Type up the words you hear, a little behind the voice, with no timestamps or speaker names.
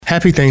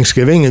Happy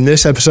Thanksgiving. In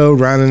this episode,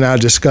 Ryan and I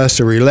discuss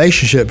the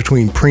relationship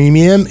between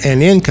premium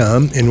and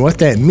income and what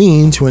that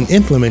means when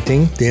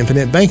implementing the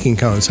infinite banking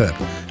concept.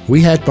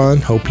 We had fun.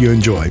 Hope you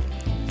enjoy.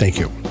 Thank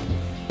you.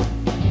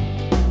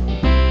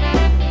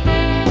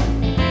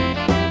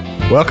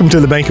 Welcome to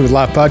the Banking with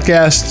Life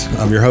podcast.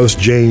 I'm your host,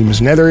 James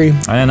Nethery.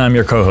 And I'm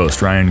your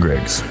co-host, Ryan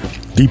Griggs.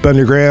 Deep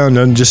underground,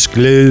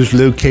 undisclosed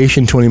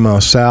location 20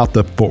 miles south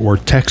of Fort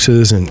Worth,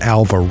 Texas, in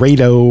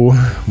Alvarado.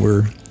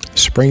 We're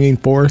springing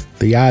forth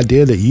the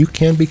idea that you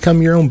can become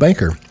your own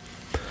banker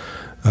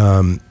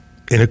in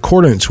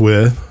accordance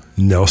with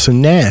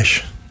Nelson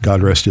Nash,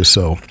 God rest his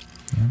soul.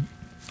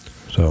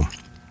 So,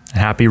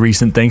 happy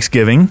recent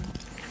Thanksgiving.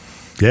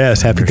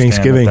 Yes, happy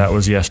Thanksgiving. That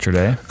was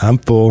yesterday. I'm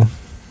full,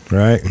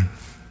 right?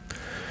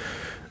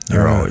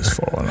 You're always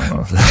full. I don't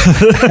know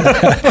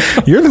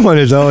if You're the one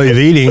that's always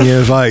eating.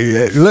 It's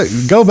like, look,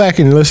 go back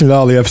and listen to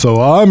all the episodes.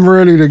 I'm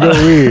ready to go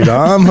eat.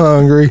 I'm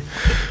hungry.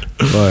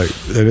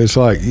 And it's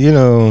like, you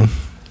know.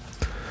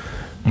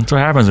 That's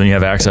what happens when you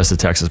have access to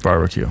Texas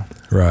barbecue.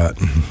 Right.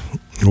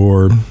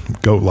 Or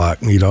goat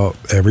lock, eat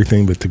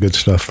everything but the good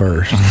stuff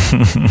first.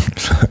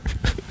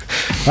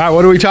 All right,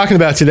 what are we talking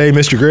about today,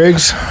 Mr.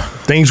 Griggs?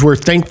 Things we're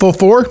thankful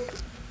for?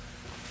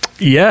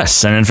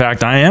 Yes, and in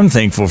fact, I am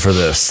thankful for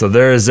this. So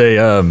there is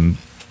a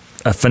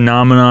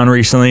phenomenon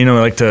recently. We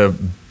like to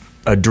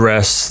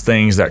address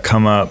things that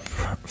come up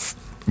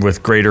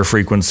with greater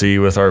frequency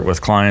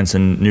with clients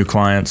and new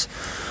clients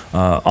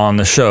on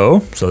the show,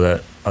 so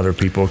that other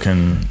people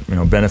can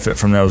benefit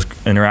from those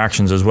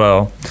interactions as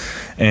well.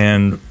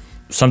 And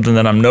something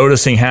that I'm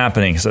noticing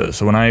happening. So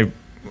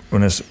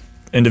when this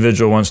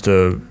individual wants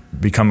to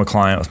become a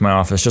client with my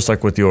office, just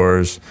like with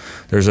yours,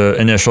 there's an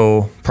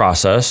initial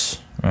process.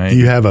 Right.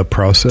 You have a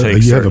process?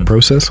 Have a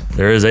process?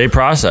 There is a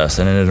process,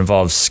 and it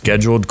involves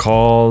scheduled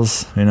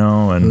calls,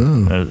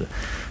 and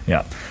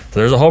yeah. So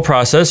there's a whole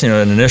process,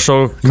 an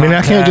initial contact. I mean,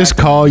 I can't just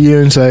call you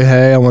and say,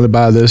 hey, I want to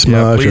buy this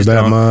much or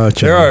that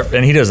much.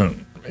 And he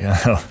doesn't,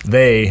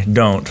 they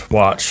don't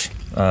watch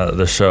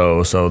the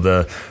show. So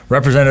the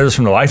representatives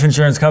from the life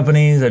insurance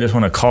companies, they just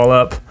want to call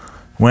up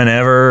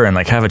whenever and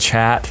have a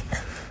chat.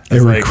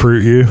 They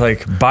recruit you.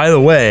 By the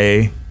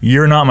way,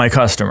 you're not my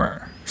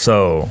customer.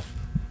 So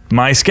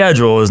my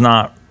schedule is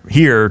not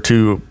here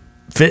to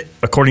fit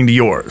according to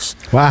yours.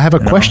 Well, I have a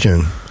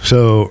question.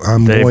 So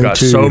They've got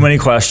so many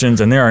questions,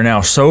 and there are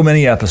now so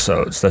many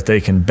episodes that they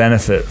can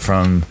benefit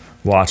from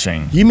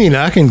watching. You mean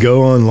I can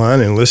go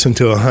online and listen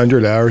to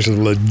 100 hours of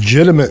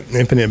legitimate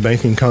infinite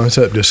banking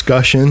concept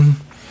discussion?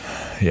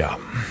 Yeah.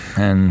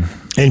 And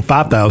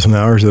 5,000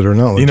 hours that are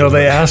not legitimate.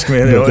 They ask me,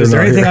 is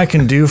there anything I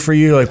can do for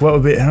you? What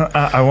would be,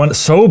 I want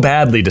so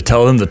badly to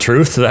tell them the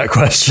truth to that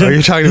question. Are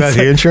you talking about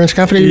the insurance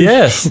company?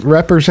 Yes.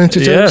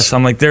 Representatives? Yes.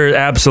 I'm there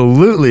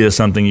absolutely is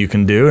something you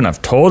can do, and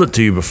I've told it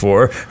to you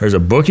before. There's a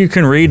book you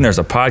can read, and there's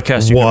a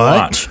podcast you can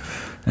watch.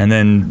 And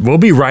then we'll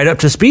be right up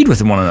to speed with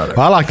one another.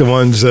 I like the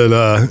ones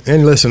that,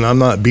 and listen, I'm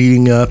not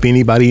beating up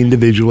anybody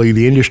individually.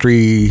 The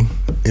industry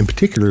in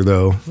particular,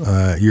 though,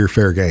 you're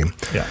fair game.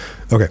 Yeah.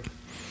 Okay.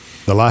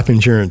 The life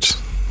insurance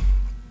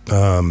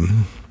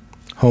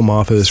home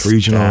office,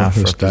 regional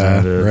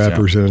staff,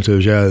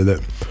 representatives,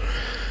 that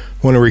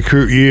want to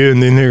recruit you,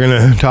 and then they're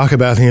going to talk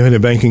about the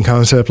infinite banking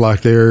concept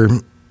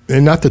and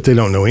not that they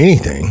don't know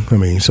anything. I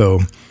mean, so,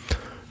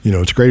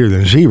 it's greater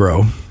than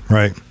zero,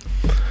 right?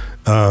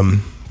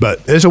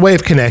 But as a way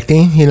of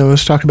connecting,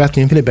 let's talk about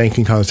the infinite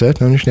banking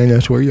concept, understand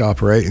that's where you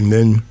operate, and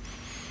then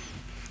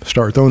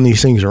start throwing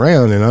these things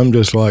around, and I'm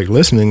just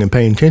listening and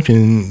paying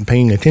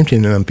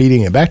attention, and I'm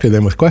feeding it back to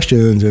them with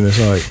questions, and it's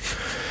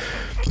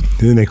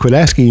then they quit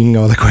asking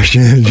all the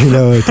questions.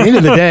 At the end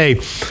of the day,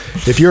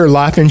 if you're a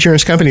life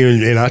insurance company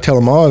and I tell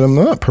them all, I'm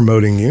not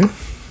promoting you.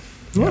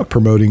 I'm not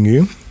promoting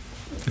you,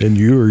 and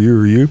you or you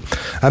or you.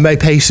 I may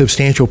pay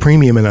substantial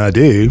premium, and I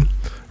do,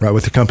 right,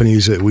 with the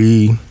companies that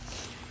we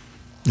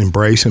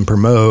embrace and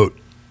promote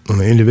on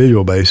an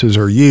individual basis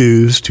or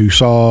use to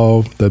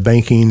solve the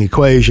banking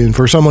equation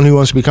for someone who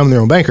wants to become their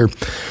own banker.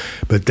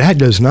 But that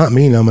does not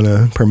mean I'm going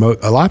to promote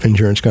a life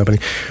insurance company,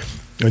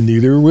 and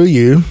neither will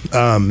you.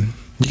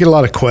 You get a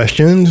lot of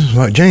questions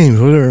like, James,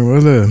 who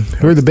are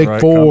the big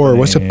four? Company,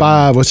 what's the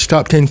five? What's the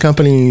top 10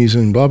 companies?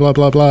 And blah, blah,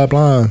 blah, blah,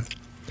 blah.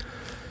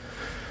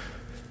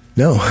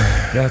 No.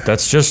 Yeah,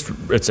 that's just,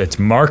 it's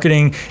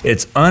marketing.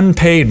 It's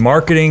unpaid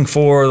marketing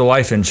for the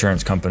life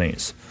insurance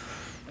companies.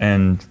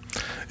 And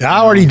I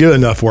already do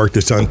enough work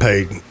that's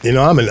unpaid.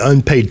 I'm an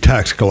unpaid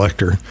tax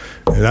collector,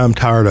 and I'm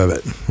tired of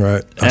it,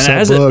 right?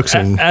 As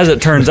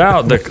it turns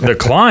out, the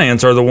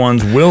clients are the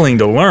ones willing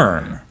to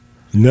learn.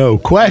 No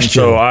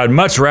question. And so I'd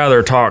much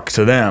rather talk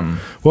to them.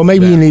 Well,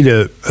 maybe you need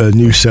a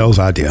new sales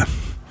idea.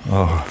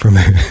 Oh. For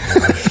me.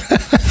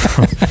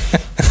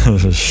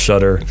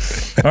 Shudder.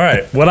 All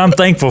right. What I'm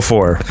thankful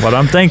for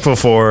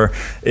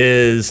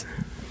is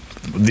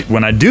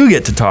when I do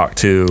get to talk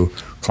to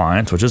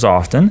clients, which is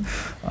often,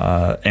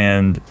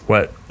 and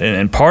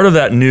part of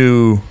that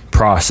new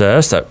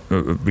process, that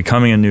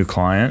becoming a new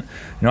client,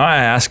 I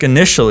ask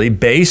initially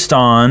based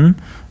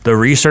on the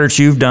research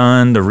you've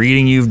done, the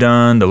reading you've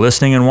done, the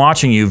listening and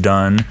watching you've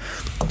done,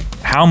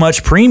 how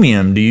much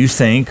premium do you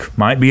think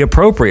might be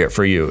appropriate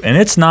for you? And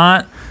it's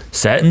not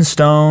set in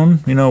stone.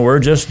 We're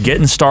just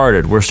getting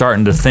started. We're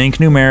starting to think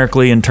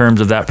numerically in terms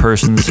of that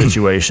person's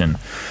situation.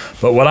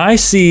 But what I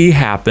see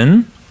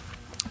happen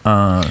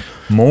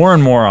more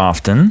and more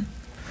often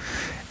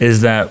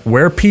is that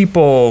where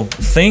people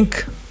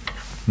think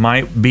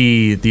might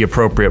be the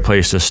appropriate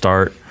place to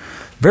start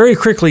very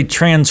quickly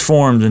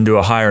transforms into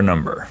a higher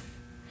number.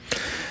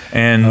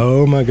 And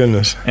oh my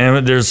goodness.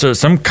 And there's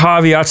some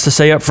caveats to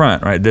say up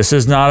front, right? This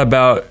is not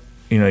about,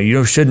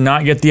 you should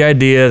not get the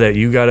idea that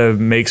you got to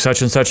make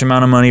such and such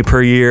amount of money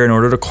per year in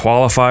order to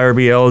qualify or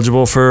be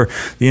eligible for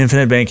the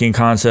infinite banking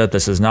concept.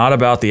 This is not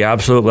about the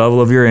absolute level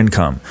of your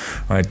income,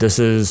 right? This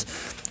is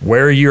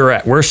where you're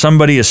at, where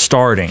somebody is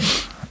starting,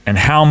 and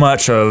how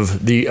much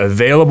of the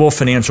available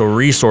financial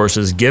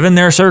resources, given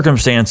their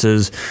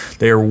circumstances,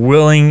 they are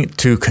willing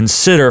to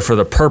consider for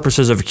the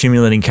purposes of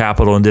accumulating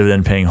capital and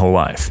dividend paying whole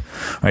life.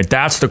 Right?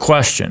 That's the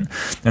question.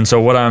 And so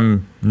what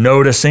I'm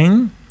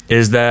noticing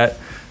is that,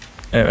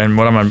 and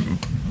what I'm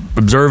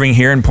observing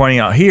here and pointing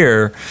out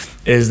here,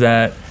 is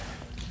that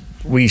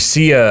we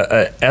see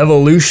a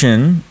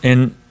evolution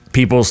in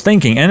people's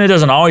thinking. And it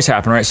doesn't always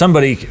happen, right?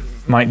 Somebody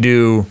might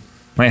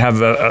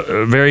have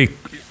a very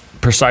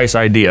precise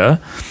idea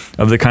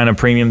of the kind of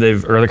premium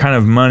or the kind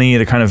of money,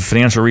 the kind of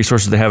financial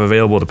resources they have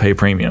available to pay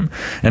premium.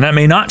 And that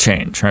may not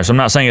change, right? So I'm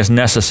not saying it's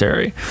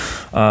necessary.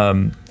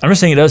 I'm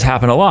just saying it does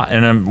happen a lot.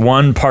 And in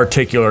one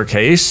particular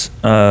case,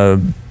 I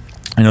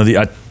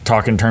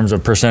talk in terms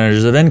of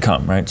percentages of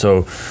income, right?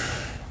 So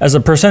as a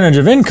percentage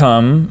of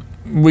income,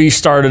 we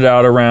started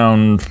out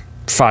around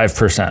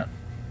 5%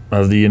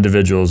 of the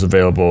individual's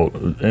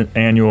available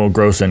annual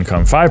gross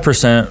income.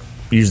 5%,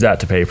 use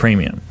that to pay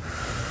premium.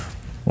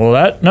 Well,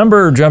 that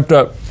number jumped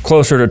up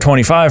closer to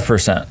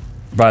 25%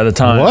 by the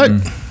time.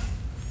 What?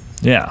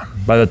 Yeah,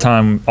 by the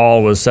time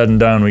all was said and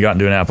done, we got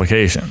into an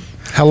application.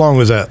 How long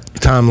was that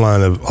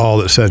timeline of all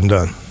that's said and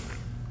done?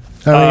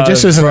 I mean,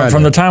 just as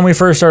from the time we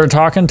first started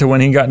talking to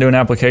when he got into an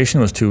application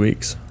was 2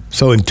 weeks.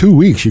 So in 2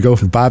 weeks, you go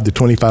from 5 to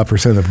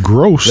 25% of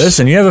gross.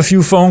 Listen, you have a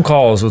few phone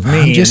calls with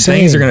me, and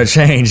things are going to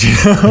change.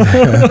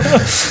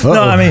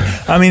 No,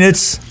 I mean,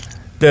 it's.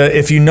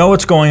 If you know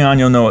what's going on,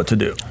 you'll know what to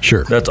do.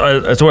 Sure. That's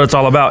what it's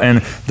all about.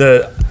 And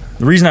the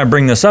reason I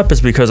bring this up is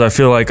because I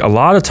feel like a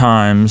lot of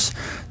times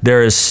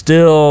there is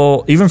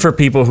still, even for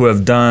people who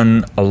have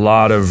done a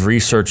lot of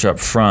research up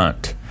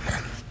front,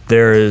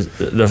 there is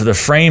the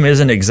frame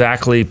isn't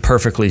exactly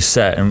perfectly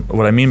set. And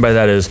what I mean by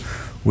that is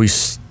we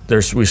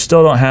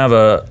still don't have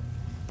a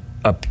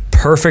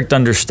perfect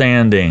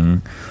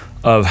understanding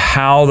of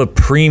how the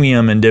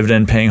premium and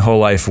dividend paying whole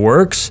life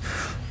works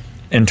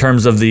in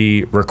terms of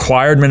the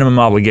required minimum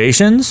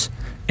obligations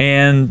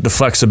and the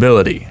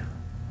flexibility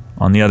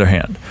on the other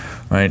hand,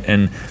 right?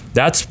 And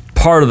that's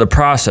part of the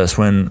process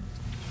when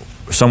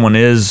someone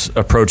is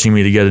approaching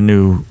me to get a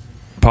new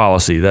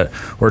policy, that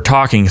we're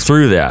talking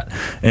through that.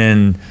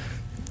 And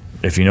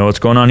if you know what's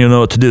going on, you'll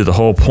know what to do. The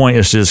whole point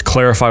is to just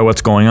clarify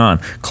what's going on,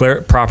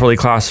 properly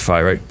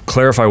classify, right?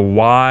 Clarify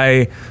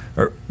why,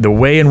 or the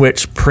way in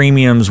which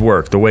premiums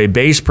work, the way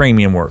base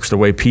premium works, the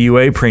way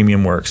PUA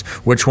premium works,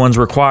 which one's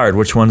required,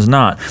 which one's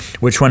not,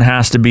 which one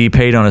has to be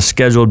paid on a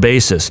scheduled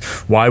basis,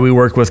 why we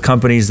work with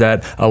companies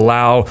that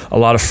allow a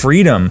lot of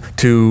freedom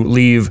to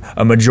leave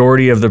a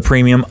majority of the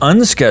premium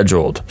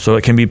unscheduled so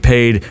it can be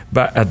paid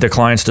at the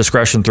client's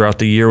discretion throughout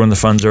the year when the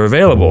funds are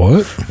available.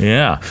 What?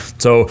 Yeah.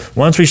 So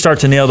once we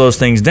start to nail those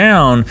things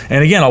down,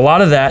 and again, a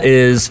lot of that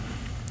is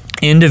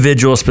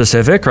individual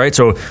specific, right?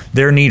 So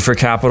their need for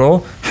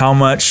capital, how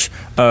much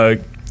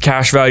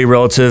cash value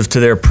relative to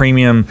their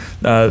premium,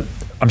 reverse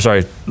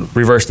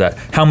that.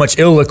 How much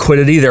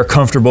illiquidity they're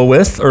comfortable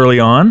with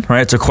early on,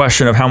 right? It's a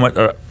question of how much,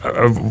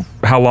 of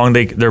how long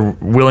they're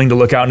willing to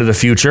look out into the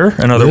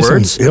future. In other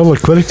words,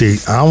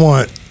 illiquidity. I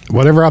want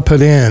whatever I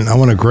put in. I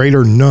want a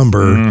greater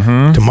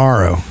number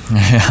tomorrow.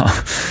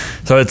 Yeah.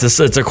 So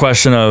it's a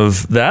question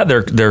of that,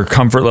 their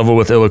comfort level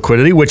with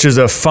illiquidity, which is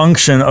a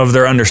function of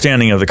their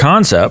understanding of the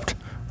concept,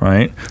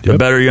 right? Yep. The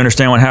better you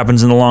understand what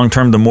happens in the long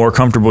term, the more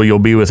comfortable you'll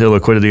be with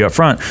illiquidity up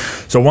front.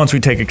 So once we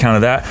take account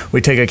of that, we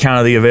take account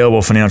of the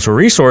available financial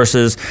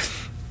resources,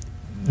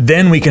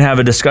 then we can have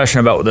a discussion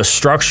about the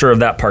structure of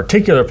that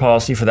particular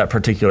policy for that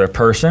particular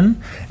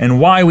person and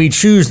why we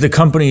choose the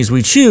companies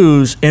we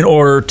choose in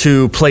order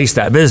to place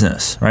that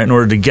business, right? In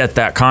order to get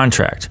that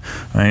contract,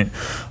 right?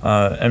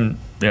 And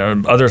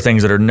other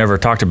things that are never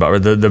talked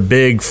about. The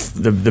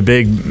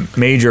big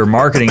major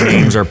marketing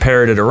names are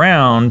parroted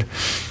around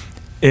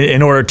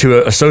in order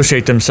to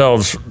associate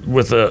themselves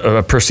with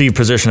a perceived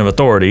position of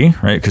authority,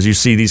 right? Because you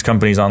see these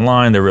companies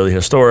online, they're really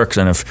historic,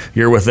 and if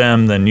you're with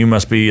them, then you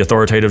must be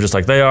authoritative just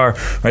like they are,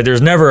 right?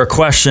 There's never a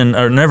question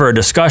or never a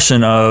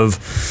discussion of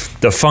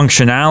the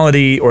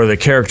functionality or the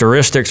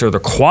characteristics or the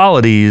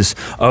qualities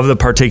of the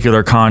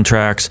particular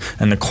contracts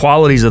and the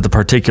qualities of the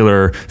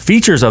particular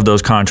features of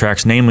those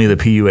contracts, namely the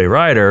PUA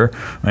rider,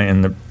 right?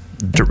 And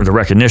the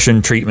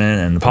recognition treatment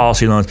and the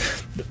policy loans.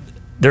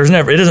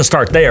 it doesn't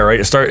start there, right?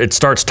 It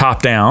starts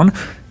top down.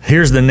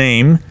 Here's the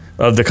name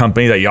of the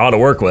company that you ought to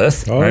work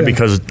with, right? Yeah.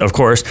 Because of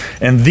course,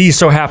 and these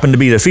so happen to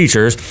be the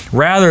features,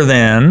 rather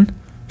than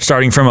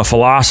starting from a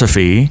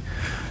philosophy,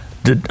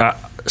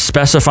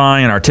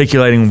 specifying and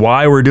articulating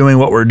why we're doing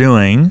what we're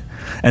doing,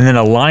 and then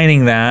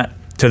aligning that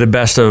to the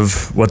best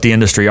of what the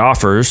industry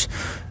offers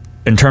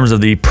in terms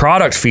of the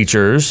product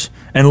features,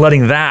 and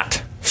letting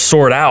that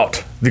sort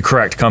out the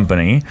correct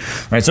company,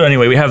 right? So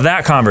anyway, we have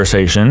that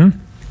conversation.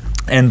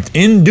 And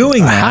in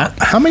doing that...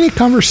 How many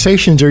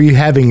conversations are you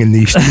having in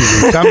these 2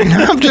 weeks? I mean,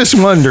 I'm just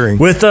wondering.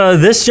 With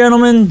this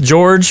gentleman,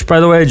 George, by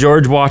the way,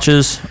 George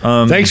watches.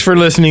 Thanks for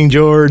listening,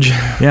 George.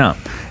 Yeah.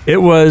 It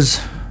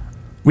was...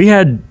 We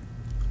had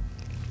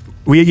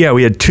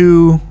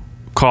 2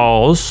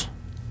 calls,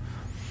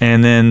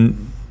 and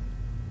then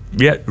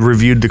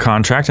reviewed the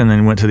contract, and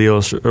then went to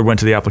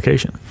the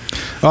application.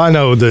 Well, I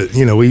know that,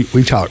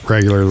 we talk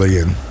regularly,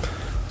 and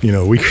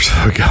a week or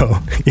so ago,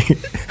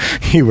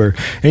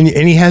 and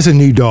he has a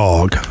new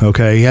dog.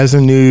 Okay, he has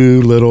a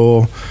new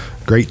little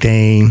Great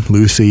Dane,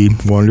 Lucy,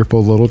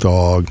 wonderful little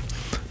dog.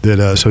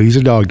 So he's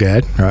a dog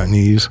dad, right? And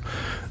he's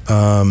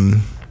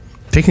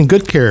taking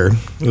good care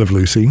of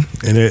Lucy,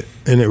 and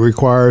it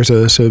requires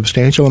a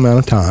substantial amount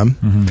of time,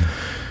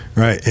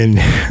 right? And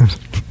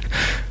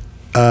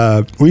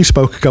we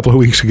spoke a couple of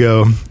weeks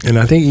ago, and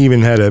I think he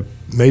even had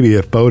maybe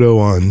a photo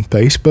on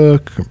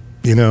Facebook.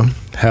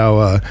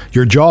 How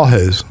your jaw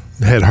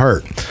had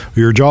hurt.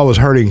 Your jaw was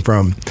hurting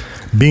from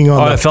being on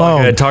the phone. I felt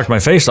like I had talked my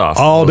face off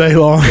all day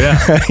long.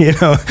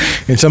 Yeah.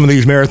 In some of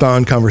these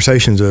marathon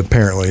conversations,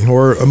 apparently,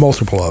 or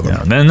multiple of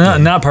them. Yeah. And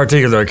on that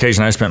particular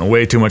occasion, I spent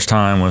way too much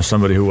time with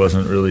somebody who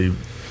wasn't really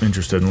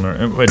interested in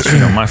learning. It's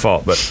my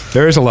fault, but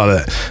there is a lot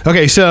of that.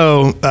 Okay,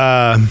 so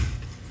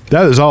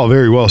that is all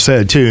very well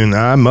said too, and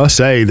I must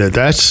say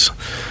that's.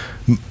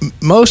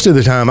 Most of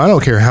the time, I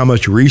don't care how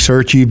much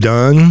research you've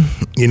done,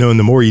 and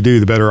the more you do,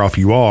 the better off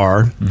you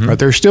are. Right?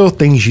 There's still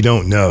things you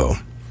don't know.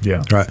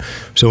 Yeah. Right.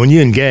 So when you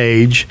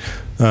engage,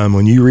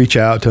 when you reach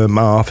out to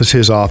my office,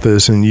 his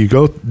office, and you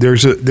go,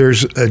 there's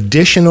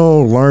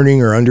additional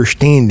learning or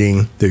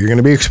understanding that you're going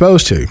to be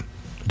exposed to.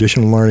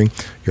 Additional learning,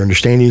 your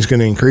understanding is going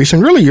to increase,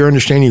 and really your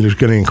understanding is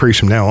going to increase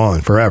from now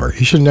on forever.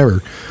 You should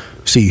never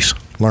cease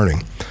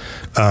learning.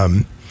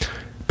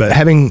 But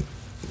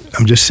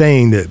I'm just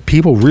saying that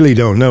people really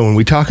don't know. When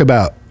we talk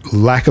about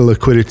lack of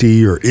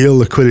liquidity or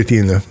illiquidity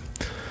in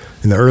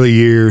the early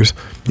years,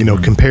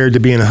 compared to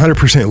being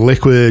 100%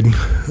 liquid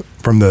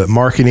from the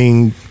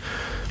marketing,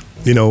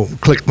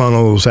 click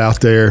funnels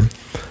out there,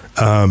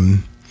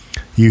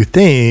 you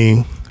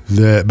may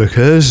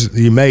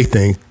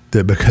think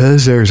that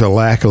because there's a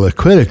lack of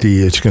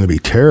liquidity, it's going to be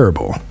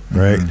terrible,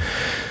 right?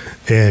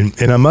 And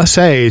I must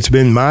say, it's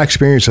been my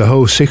experience the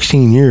whole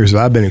 16 years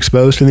that I've been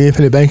exposed to the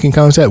infinite banking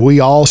concept. We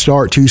all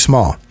start too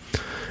small,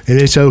 and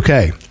it's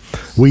okay.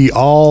 We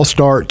all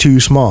start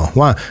too small.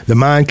 Why? The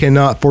mind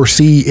cannot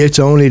foresee its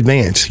own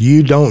advance.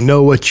 You don't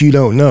know what you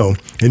don't know,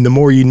 and the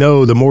more you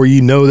know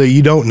that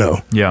you don't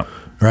know. Yeah.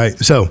 Right?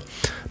 So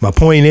my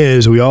point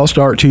is, we all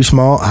start too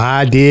small.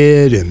 I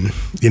did, and,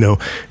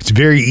 it's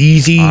very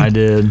easy. I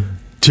did.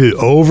 To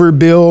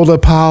overbuild a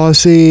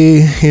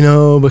policy,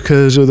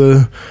 because of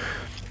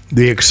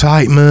the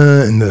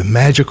excitement and the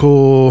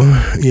magical,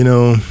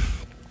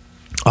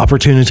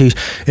 opportunities.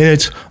 And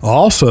it's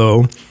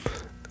also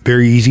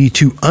very easy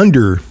to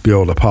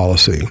underbuild a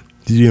policy.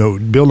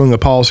 Building a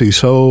policy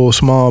so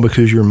small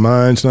because your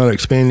mind's not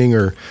expanding,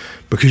 or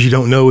because you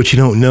don't know what you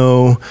don't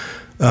know.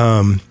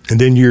 And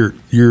then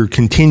you're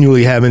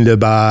continually having to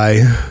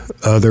buy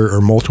other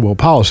or multiple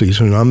policies.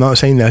 And I'm not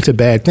saying that's a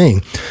bad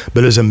thing,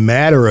 but as a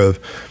matter of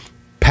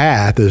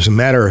path, as a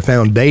matter of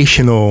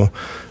foundational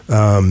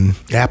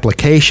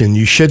application,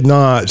 you should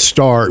not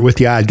start with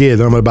the idea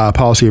that I'm going to buy a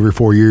policy every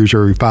 4 years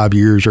or every 5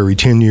 years or every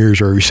 10 years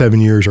or every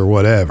 7 years or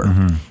whatever.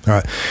 All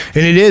right.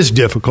 And it is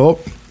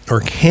difficult, or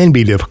can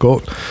be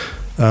difficult,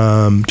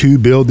 to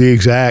build the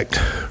exact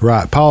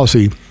right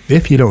policy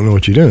if you don't know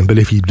what you're doing. But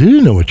if you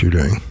do know what you're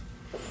doing,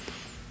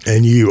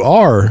 and you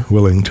are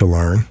willing to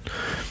learn,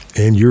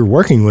 and you're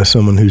working with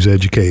someone who's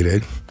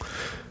educated,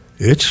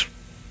 it's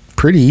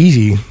pretty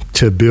easy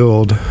to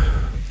build,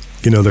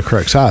 the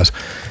correct size.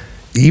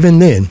 Even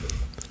then,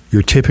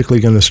 you're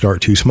typically going to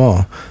start too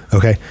small,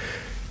 okay?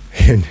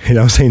 And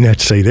I'm saying that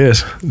to say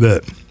this,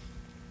 that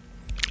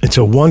it's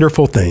a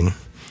wonderful thing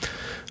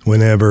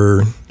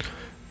whenever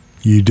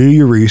you do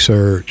your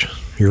research,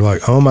 you're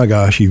like, oh my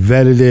gosh, you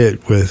vetted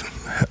it with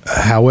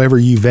however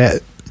you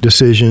vet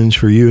decisions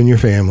for you and your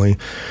family,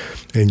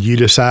 and you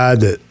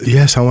decide that,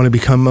 yes, I want to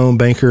become my own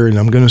banker, and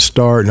I'm going to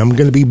start, and I'm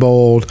going to be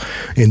bold,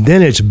 and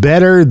then it's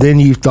better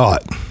than you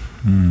thought.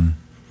 And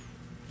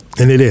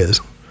it is.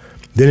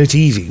 Then it's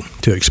easy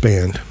to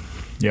expand.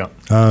 Yeah.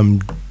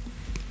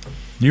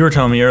 You were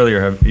telling me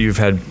earlier you've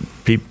had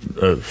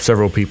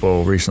several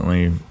people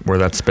recently where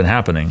that's been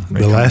happening.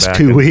 The last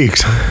 2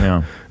 weeks.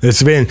 Yeah.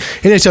 It's been,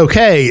 and it's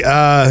okay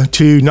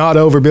to not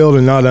overbuild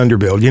and not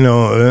underbuild.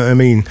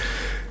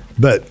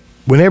 But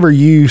whenever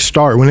you first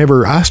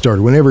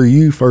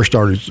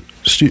started,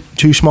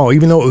 too small,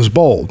 even though it was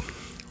bold.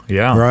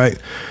 Yeah. Right.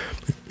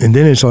 And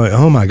then it's like,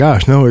 oh my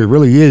gosh, no, it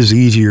really is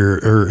easier,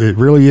 or it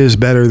really is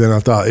better than I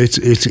thought.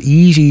 It's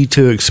easy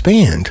to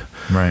expand.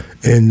 Right.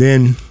 And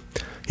then,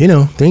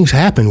 things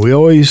happen.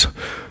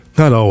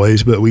 Not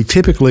always, but we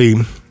typically,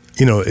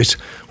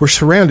 we're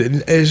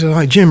surrounded, as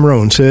like Jim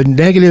Rohn said,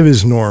 negative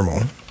is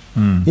normal.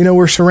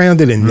 We're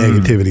surrounded in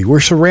negativity. We're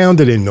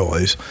surrounded in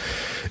noise.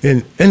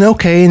 And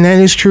okay, and that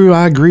is true.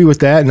 I agree with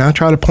that. And I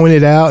try to point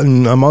it out,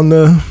 and I'm on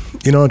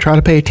I try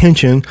to pay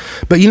attention.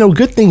 But,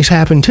 good things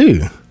happen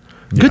too.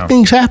 Good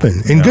things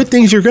happen, and good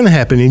things are going to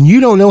happen. And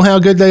you don't know how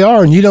good they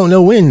are, and you don't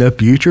know when. The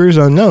future is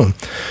unknown.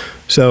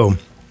 So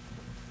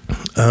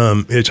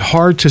it's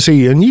hard to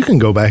see. And you can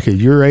go back at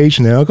your age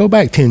now, go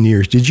back 10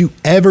 years. Did you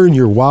ever in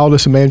your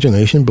wildest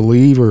imagination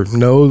believe or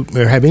know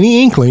or have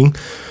any inkling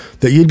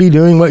that you'd be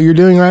doing what you're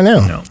doing right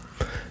now?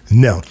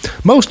 No.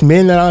 Most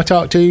men that I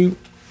talk to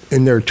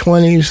in their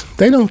 20s,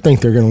 they don't think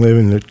they're going to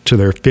live to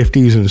their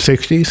 50s and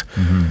 60s.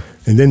 Mm-hmm.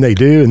 And then they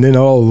do, and then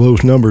all of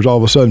those numbers all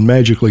of a sudden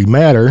magically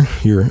matter,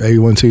 your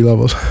A1C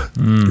levels,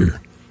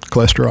 your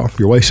cholesterol,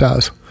 your waist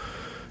size,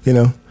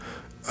 and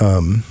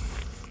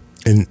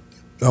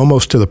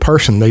almost to the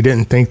person, they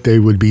didn't think they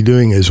would be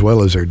doing as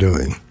well as they're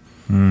doing.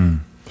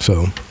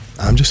 So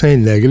I'm just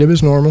saying negative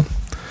is normal.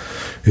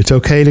 It's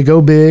okay to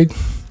go big,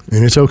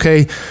 and it's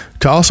okay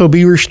to also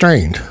be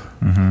restrained,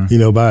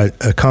 by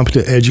a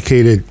competent,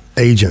 educated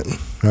agent.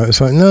 Right?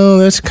 It's like, no,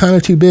 that's kind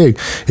of too big.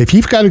 If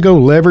you've got to go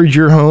leverage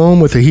your home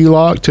with a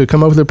HELOC to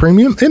come up with a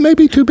premium, it may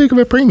be too big of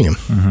a premium.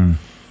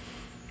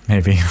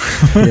 Maybe.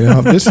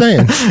 I'm just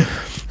saying.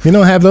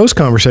 Have those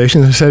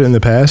conversations. I said it in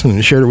the past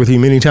and shared it with you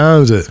many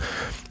times that,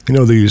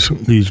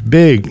 these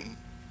big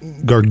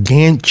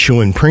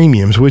gargantuan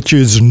premiums, which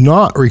is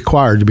not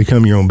required to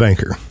become your own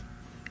banker.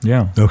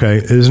 Yeah. Okay.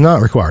 It is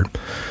not required.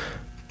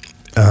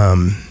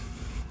 And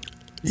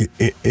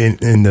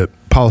the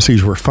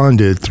policies were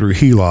funded through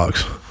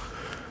HELOCs.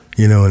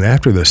 And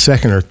after the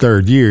second or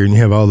third year, and you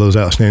have all those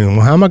outstanding,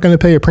 well, how am I going to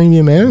pay a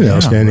premium and an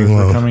outstanding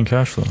loan? Coming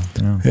cash flow.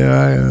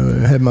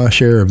 I had my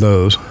share of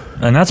those.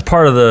 And that's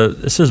part of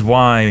this is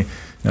why.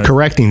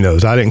 Correcting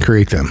those. I didn't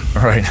create them.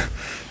 Right.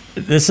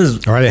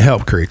 Or I didn't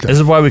help create them. This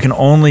is why we can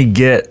only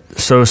get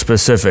so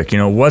specific.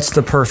 What's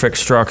the perfect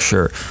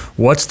structure?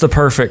 What's the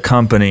perfect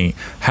company?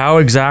 How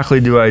exactly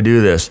do I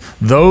do this?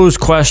 Those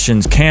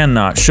questions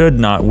cannot, should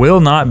not, will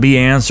not be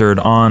answered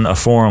on a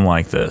forum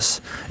like this.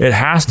 It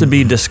has to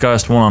be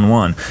discussed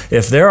one-on-one.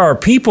 If there are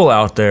people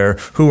out there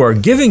who are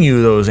giving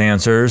you those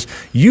answers,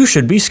 you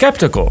should be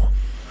skeptical.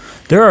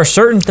 There are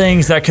certain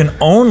things that can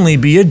only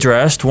be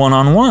addressed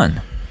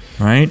one-on-one,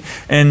 right?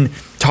 And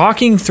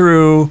talking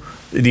through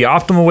the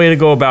optimal way to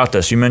go about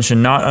this, you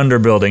mentioned not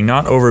underbuilding,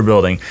 not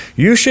overbuilding.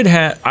 You should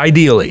have,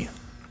 ideally,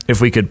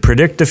 if we could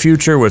predict the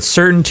future with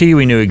certainty,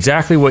 we knew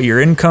exactly what your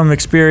income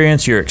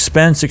experience, your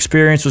expense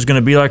experience was going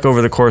to be like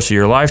over the course of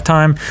your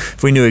lifetime.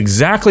 If we knew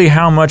exactly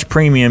how much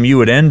premium you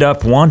would end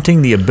up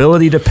wanting the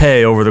ability to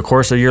pay over the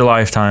course of your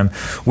lifetime,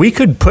 we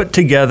could put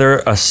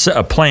together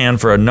a plan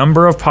for a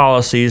number of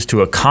policies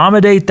to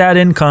accommodate that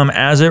income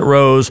as it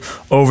rose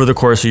over the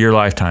course of your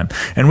lifetime.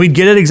 And we'd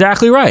get it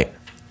exactly right.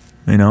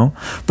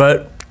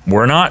 But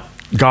we're not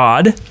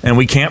God, and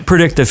we can't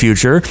predict the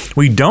future.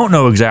 We don't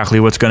know exactly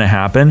what's going to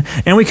happen,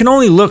 and we can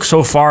only look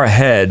so far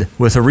ahead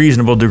with a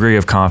reasonable degree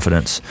of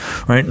confidence,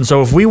 right? And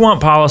so if we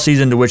want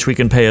policies into which we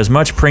can pay as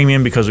much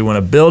premium because we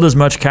want to build as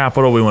much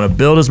capital, we want to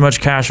build as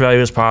much cash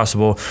value as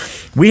possible,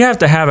 we have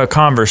to have a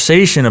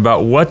conversation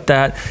about what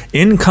that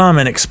income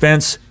and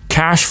expense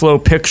cash flow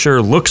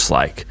picture looks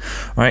like,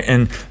 right?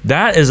 And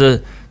that's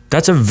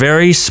a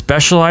very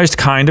specialized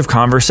kind of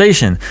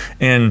conversation.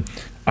 And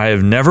I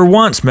have never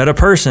once met a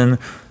person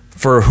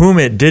for whom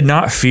it did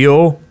not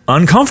feel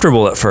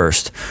uncomfortable at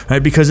first,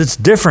 right? Because it's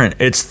different.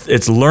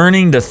 It's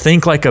learning to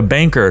think like a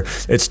banker.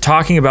 It's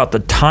talking about the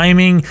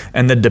timing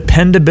and the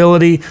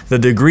dependability, the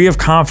degree of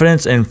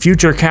confidence and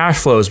future cash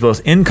flows,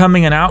 both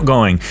incoming and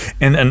outgoing,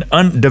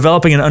 and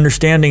developing an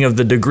understanding of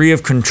the degree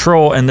of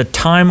control and the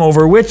time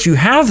over which you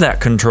have that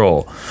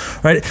control,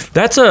 right?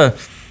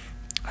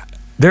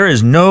 There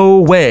is no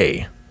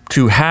way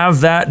to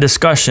have that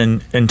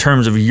discussion in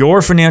terms of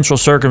your financial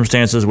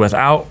circumstances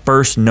without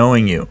first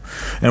knowing you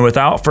and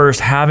without first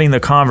having the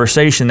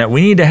conversation that we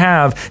need to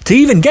have to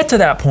even get to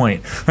that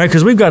point, right?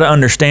 Because we've got to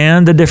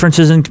understand the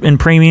differences in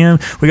premium.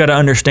 We got to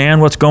understand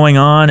what's going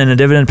on in a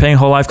dividend paying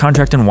whole life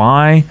contract and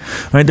why,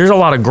 right? There's a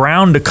lot of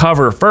ground to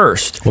cover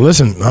first. Well,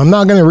 listen, I'm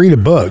not going to read a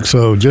book.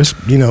 So just,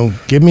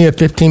 give me a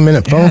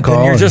 15-minute phone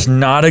call. You're just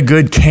not a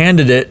good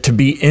candidate to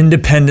be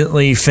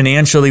independently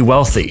financially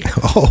wealthy.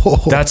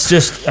 That's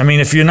just,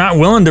 if you're not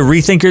willing to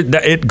rethink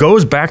it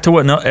goes back to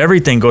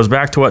everything goes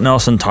back to what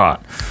Nelson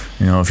taught.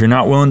 If you're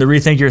not willing to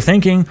rethink your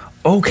thinking,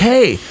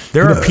 okay,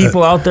 there are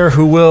people out there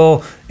who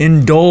will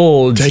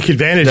indulge, take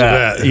advantage of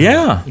that.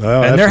 Yeah,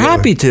 and they're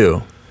happy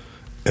to,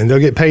 and they'll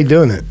get paid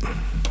doing it.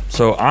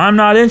 So I'm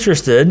not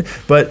interested.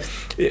 But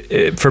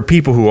for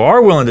people who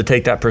are willing to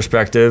take that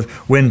perspective,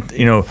 when,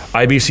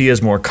 IBC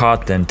is more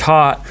caught than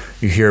taught,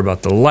 you hear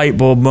about the light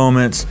bulb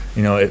moments,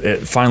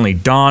 it finally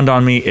dawned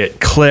on me, it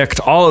clicked,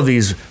 all of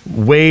these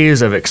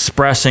ways of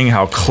expressing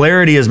how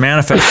clarity is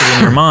manifested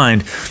in your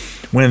mind.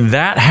 When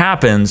that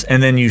happens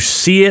and then you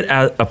see it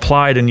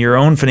applied in your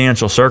own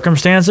financial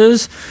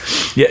circumstances,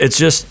 it's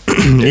just,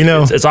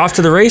 it's off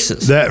to the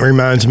races. That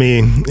reminds me,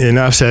 and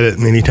I've said it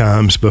many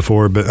times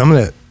before, but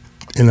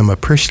I'm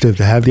appreciative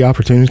to have the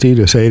opportunity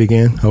to say it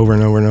again over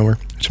and over and over.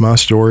 It's my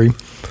story.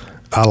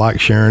 I like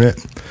sharing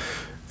it.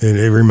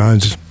 It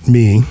reminds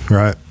me,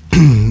 right?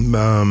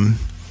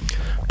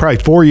 Probably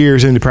 4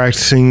 years into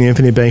practicing the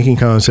infinite banking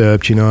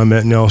concept, I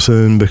met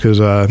Nelson because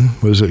I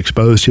was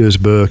exposed to his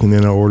book, and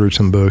then I ordered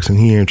some books, and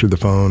he answered the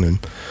phone, and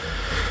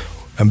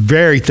I'm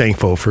very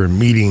thankful for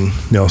meeting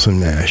Nelson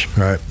Nash,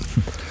 right?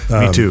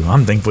 Me too.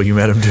 I'm thankful you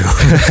met him too.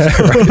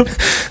 Right.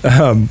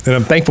 And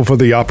I'm thankful for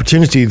the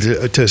opportunity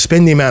to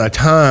spend the amount of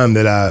time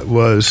that I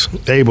was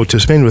able to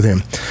spend with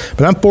him.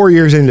 But I'm 4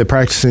 years into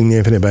practicing the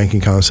infinite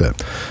banking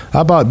concept.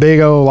 I bought big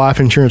old life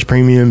insurance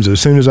premiums as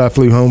soon as I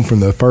flew home from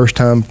the first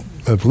time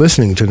of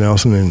listening to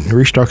Nelson, and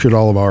restructured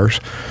all of ours.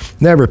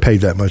 Never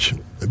paid that much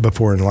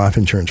before in life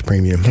insurance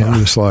premium. Yeah. I'm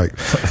just like,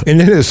 and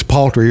then it's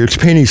paltry. It's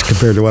pennies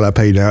compared to what I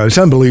pay now. It's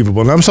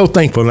unbelievable. And I'm so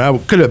thankful.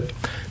 And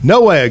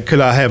no way could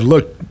I have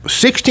looked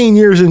 16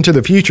 years into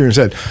the future and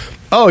said,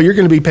 oh, you're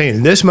going to be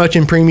paying this much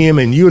in premium,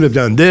 and you would have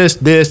done this,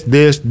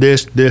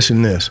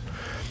 and this.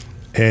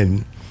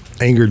 And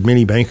angered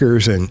many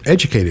bankers and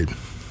educated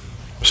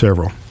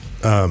several.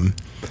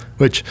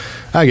 Which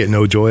I get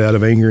no joy out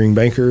of angering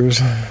bankers.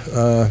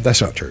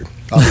 That's not true.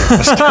 I'll be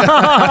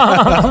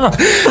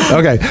honest.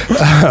 Okay.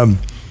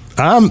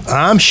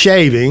 I'm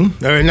shaving.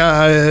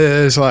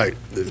 It's like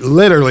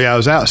literally I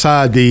was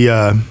outside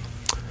the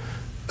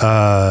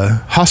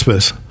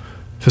hospice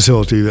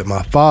facility that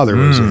my father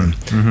was in.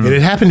 Mm-hmm. And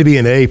it happened to be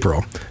in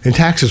April, and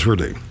taxes were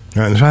due.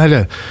 Right? And so I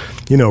had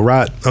to,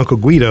 write Uncle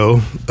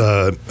Guido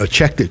a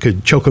check that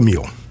could choke a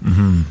mule.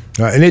 Mm-hmm.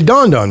 And it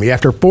dawned on me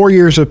after 4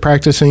 years of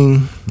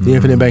practicing the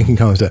infinite banking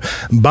concept,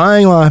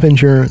 buying life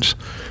insurance,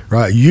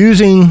 right,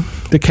 using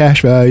the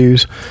cash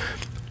values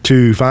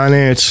to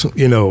finance,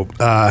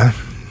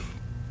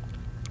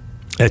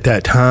 at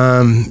that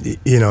time,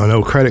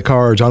 no credit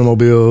cards,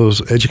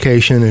 automobiles,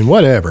 education, and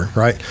whatever,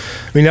 right?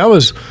 I mean, I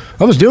was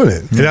doing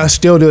it, and I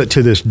still do it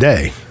to this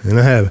day. And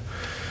I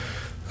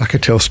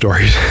could tell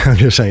stories. I'm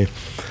just saying,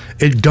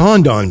 it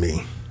dawned on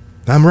me.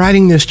 I'm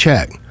writing this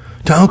check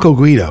to Uncle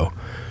Guido,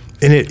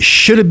 and it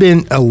should have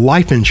been a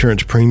life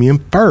insurance premium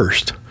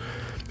first.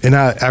 And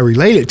I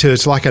relate it to,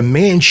 it's like a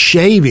man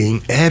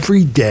shaving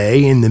every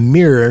day in the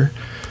mirror,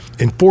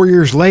 and 4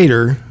 years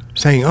later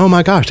saying, oh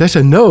my gosh, that's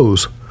a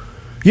nose.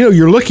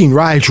 You're looking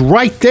right, it's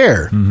right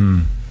there.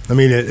 Mm-hmm. I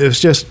mean, it's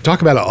just,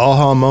 talk about an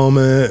aha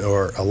moment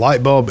or a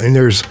light bulb, and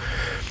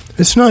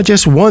it's not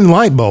just one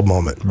light bulb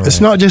moment. Right. It's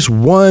not just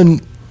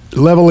one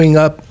leveling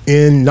up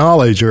in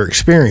knowledge or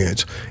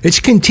experience. It's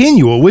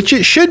continual, which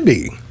it should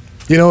be.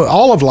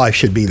 All of life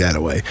should be that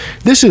way.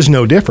 This is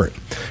no different.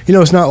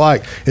 It's not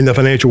like in the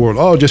financial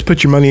world, just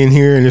put your money in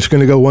here and it's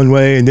going to go one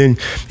way, and then,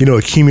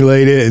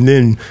 accumulate it and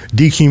then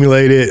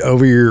decumulate it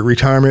over your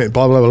retirement,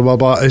 blah, blah, blah, blah,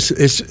 blah.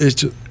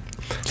 It's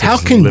how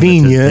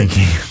convenient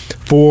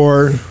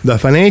for the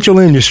financial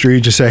industry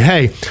to say,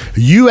 hey,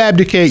 you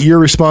abdicate your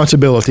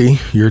responsibility,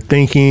 your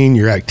thinking,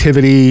 your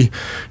activity,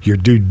 your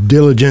due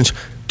diligence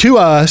to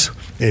us,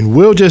 and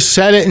we'll just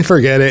set it and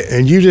forget it,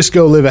 and you just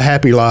go live a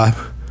happy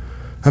life.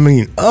 I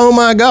mean, oh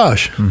my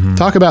gosh,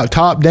 Talk about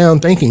top-down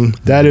thinking.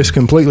 That is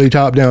completely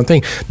top-down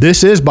thinking.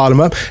 This is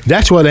bottom-up.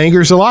 That's what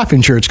angers the life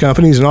insurance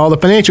companies and all the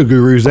financial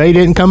gurus. They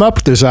didn't come up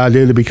with this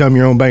idea to become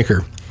your own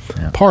banker.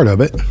 Yeah. Part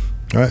of it,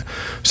 right?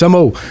 Some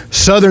old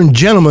Southern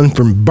gentleman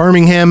from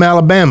Birmingham,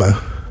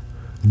 Alabama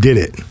did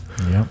it.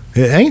 Yep.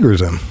 It angers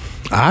them,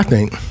 I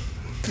think.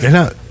 And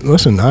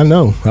I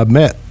know, I've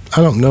met,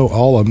 I don't know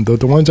all of them,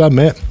 but the ones I've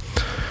met,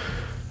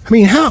 I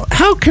mean,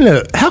 how can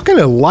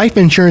a life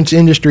insurance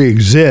industry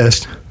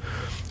exist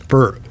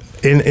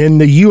in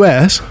the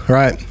U.S.,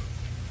 right,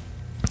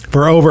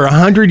 for over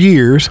 100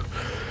 years,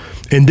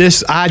 and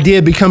this idea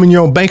of becoming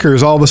your own banker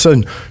is all of a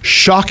sudden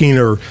shocking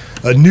or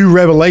a new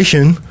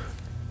revelation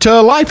to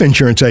a life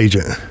insurance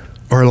agent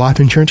or a life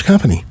insurance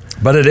company?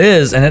 But it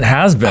is, and it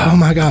has been. Oh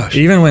my gosh!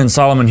 Even when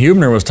Solomon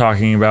Huebner was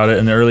talking about it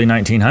in the early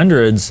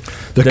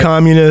 1900s, the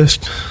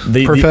communist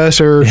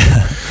professor,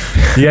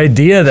 the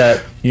idea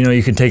that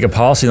you could take a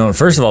policy loan.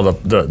 First of all,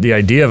 the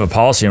idea of a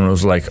policy loan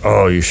was like,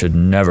 oh, you should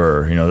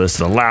never, this is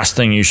the last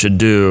thing you should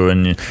do.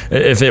 And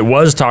if it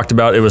was talked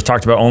about, it was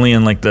talked about only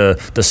in like the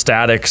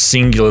static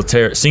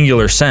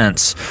singular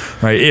sense,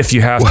 right? If you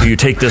have to, you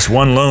take this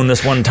one loan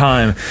this one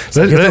time.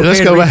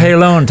 Let's go back. Pay a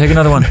loan, take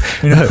another one.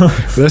 I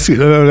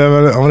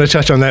want to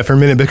touch on that for a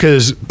minute,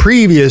 because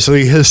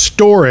previously,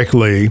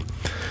 historically,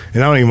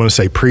 and I don't even want to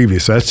say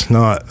previous, that's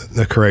not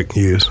the correct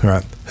use,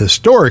 right?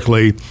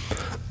 Historically,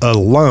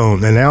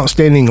 an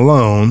outstanding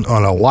loan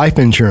on a life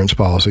insurance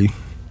policy,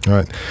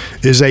 right,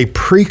 is a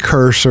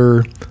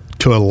precursor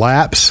to a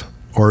lapse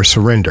or a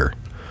surrender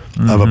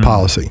of a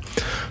policy.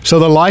 So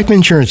the life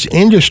insurance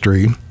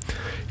industry,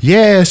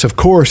 yes, of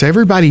course,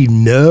 everybody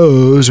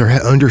knows or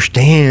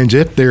understands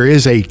if there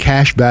is a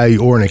cash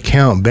value or an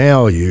account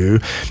value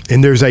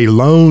and there's a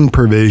loan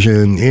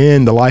provision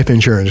in the life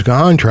insurance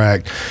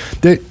contract,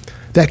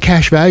 that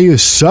cash value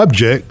is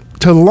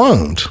subject to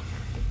loans.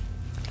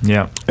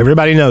 Yeah.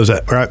 Everybody knows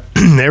that, right?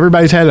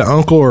 Everybody's had an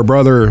uncle or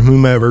brother or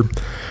whomever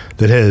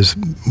that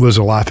was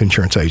a life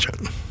insurance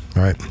agent,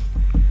 right?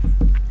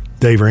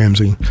 Dave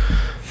Ramsey.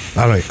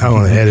 I don't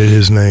want to edit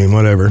his name,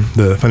 whatever.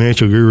 The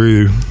financial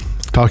guru,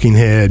 talking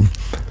head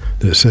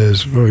that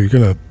says, well, you're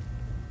going to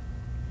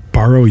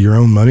borrow your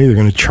own money. They're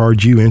going to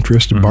charge you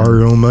interest to borrow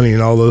your own money,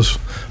 and all those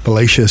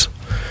fallacious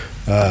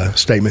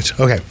statements.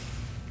 Okay.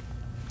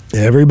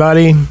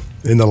 Everybody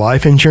in the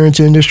life insurance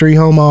industry,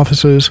 home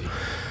offices,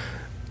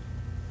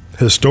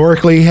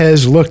 historically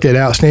has looked at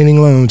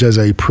outstanding loans as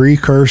a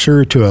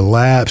precursor to a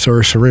lapse or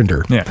a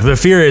surrender. Yeah. The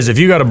fear is if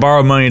you got to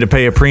borrow money to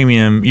pay a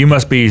premium, you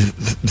must be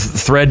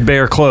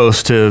threadbare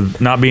close to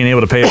not being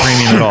able to pay a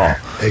premium at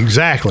all.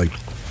 Exactly.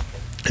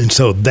 And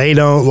so they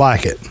don't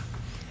like it.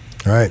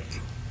 Right?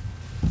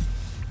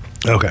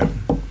 Okay.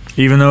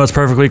 Even though it's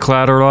perfectly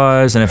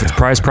collateralized, and if it's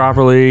priced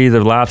properly,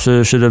 the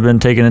lapses should have been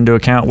taken into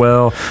account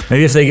well.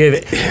 Maybe if they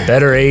gave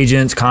better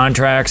agents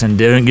contracts and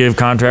didn't give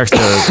contracts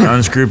to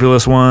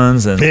unscrupulous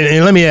ones. And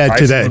let me add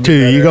to that,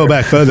 too. You go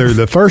back further,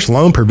 the first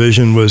loan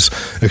provision was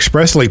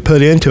expressly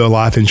put into a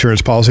life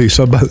insurance policy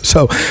so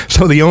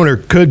the owner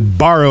could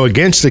borrow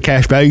against the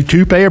cash value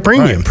to pay a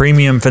premium. Right.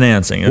 Premium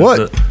financing is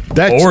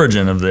the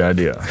origin of the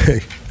idea.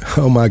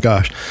 Oh, my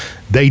gosh.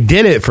 They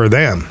did it for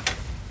them.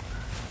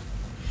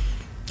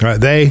 Right,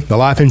 the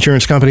life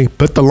insurance company,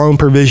 put the loan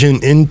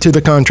provision into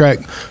the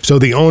contract so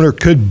the owner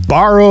could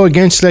borrow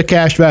against the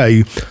cash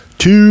value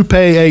to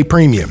pay a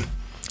premium.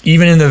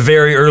 Even in the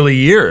very early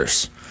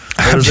years.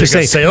 There's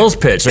like a sales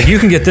pitch. Like, you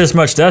can get this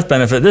much death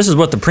benefit. This is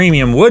what the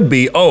premium would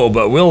be. Oh,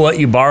 but we'll let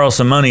you borrow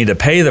some money to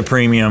pay the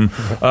premium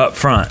up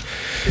front.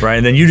 Right?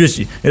 And then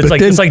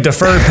it's like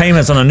deferred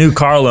payments on a new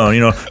car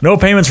loan. No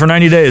payments for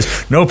 90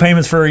 days, no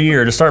payments for a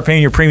year to start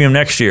paying your premium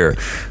next year.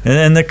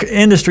 And the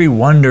industry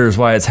wonders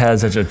why it's had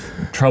such a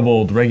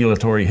troubled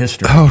regulatory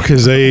history. Oh,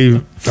 because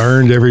they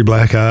earned every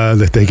black eye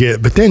that they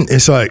get. But then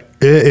it's like,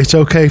 it's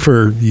okay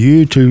for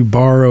you to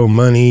borrow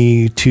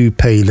money to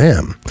pay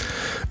them,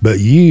 but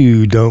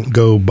you don't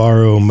go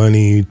borrow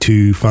money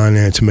to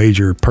finance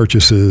major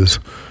purchases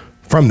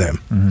from them.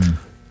 Mm-hmm.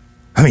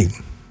 I mean,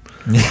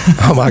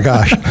 oh my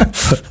gosh.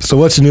 So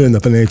what's new in the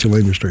financial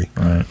industry?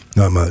 Right.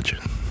 Not much.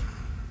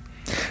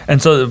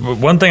 And so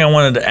one thing I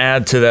wanted to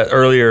add to that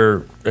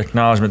earlier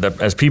acknowledgement,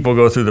 that as people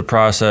go through the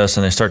process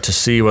and they start to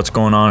see what's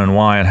going on and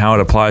why and how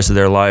it applies to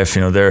their life,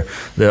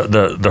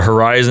 the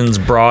horizons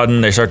broaden.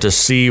 They start to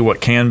see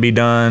what can be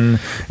done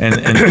and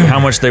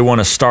how much they want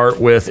to start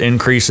with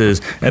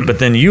increases. But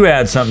then you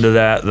add something to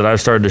that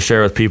I've started to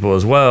share with people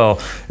as well,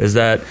 is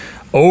that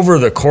over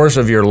the course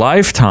of your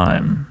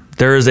lifetime,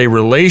 there is a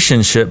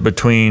relationship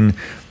between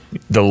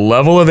the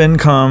level of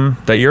income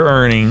that you're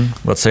earning,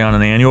 let's say on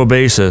an annual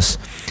basis,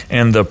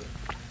 and the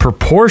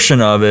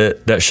proportion of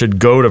it that should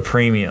go to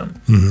premium.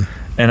 Mm-hmm.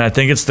 And I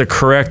think it's the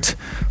correct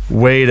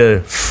way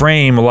to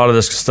frame a lot of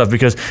this stuff,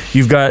 because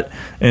you've got,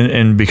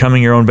 in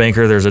becoming your own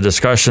banker, there's a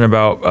discussion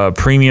about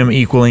premium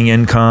equaling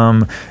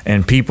income,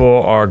 and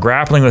people are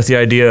grappling with the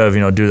idea of,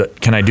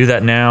 can I do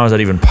that now? Is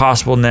that even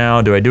possible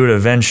now? Do I do it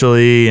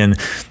eventually? And,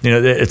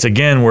 it's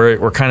again,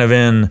 we're kind of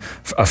in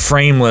a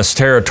frameless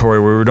territory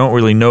where we don't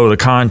really know the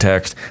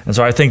context. And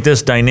so I think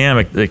this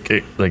dynamic,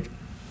 like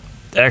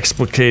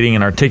explicating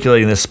and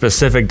articulating this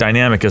specific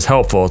dynamic is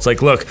helpful. It's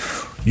like, look,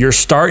 you're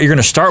going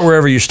to start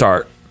wherever you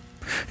start.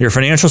 Your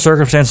financial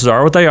circumstances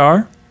are what they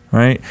are,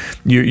 right?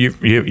 You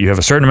have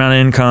a certain amount of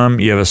income,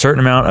 you have a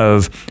certain amount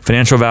of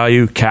financial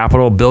value,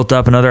 capital built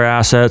up in other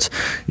assets.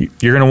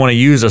 You're going to want to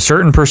use a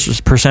certain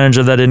percentage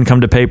of that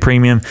income to pay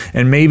premium,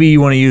 and maybe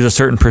you want to use a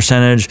certain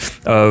percentage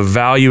of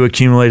value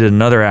accumulated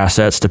in other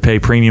assets to pay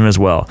premium as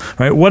well,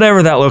 right?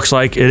 Whatever that looks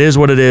like, it is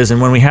what it is. And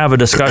when we have a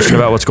discussion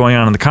about what's going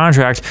on in the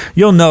contract,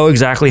 you'll know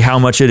exactly how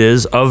much it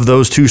is of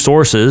those two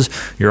sources,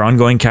 your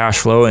ongoing cash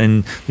flow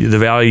and the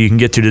value you can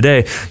get to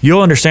today.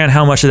 You'll understand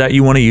how much of that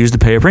you want to use to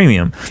pay a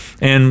premium.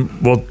 And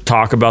we'll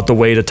talk about the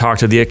way to talk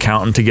to the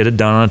accountant to get it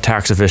done on a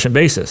tax efficient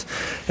basis.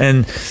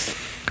 And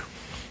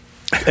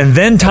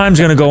then time's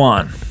going to go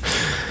on,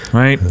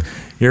 right?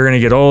 You're going to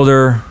get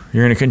older.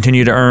 You're going to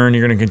continue to earn.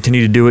 You're going to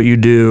continue to do what you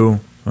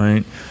do,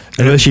 right?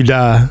 Unless you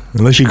die,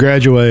 unless you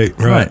graduate,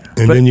 right?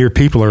 And then your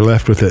people are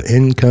left with an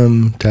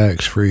income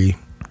tax-free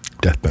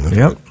death benefit.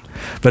 Yep.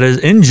 But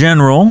in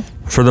general,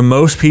 for the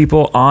most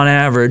people, on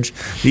average,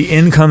 the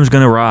income is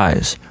going to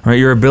rise, right?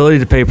 Your ability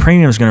to pay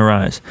premium is going to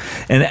rise.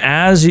 And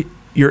as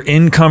your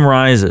income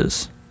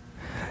rises,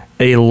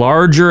 a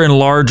larger and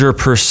larger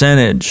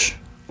percentage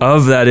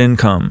of that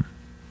income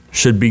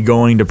should be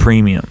going to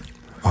premium.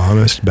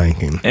 Honest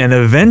banking. And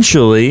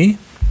eventually,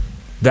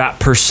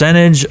 that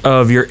percentage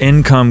of your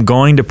income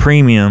going to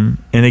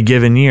premium in a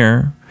given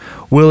year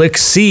will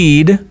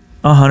exceed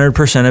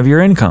 100% of your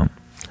income.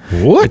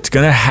 What? It's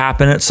going to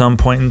happen at some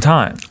point in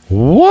time.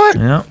 What?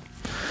 Yeah.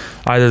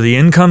 Either the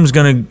income's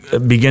going to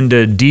begin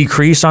to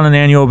decrease on an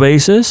annual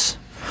basis,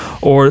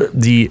 or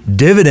the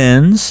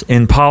dividends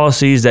in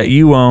policies that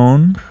you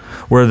own,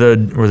 where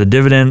the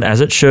dividend,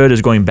 as it should,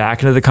 is going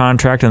back into the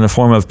contract in the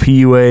form of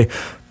PUA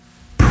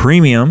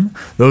premium.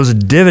 Those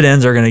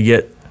dividends are going to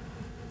get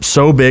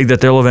so big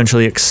that they'll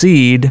eventually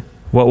exceed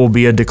what will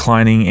be a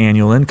declining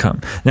annual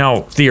income.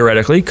 Now,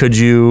 theoretically, could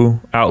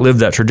you outlive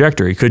that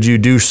trajectory? Could you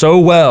do so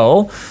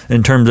well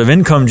in terms of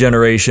income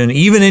generation,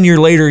 even in your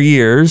later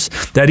years,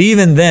 that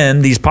even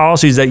then, these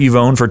policies that you've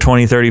owned for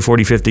 20, 30,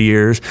 40, 50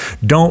 years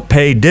don't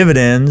pay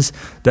dividends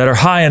that are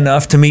high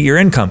enough to meet your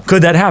income?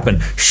 Could that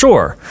happen?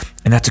 Sure.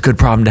 And that's a good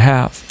problem to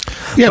have.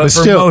 Yeah, but for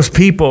still, most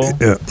people,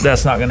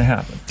 that's not going to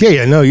happen.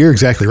 Yeah, no, you're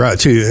exactly right,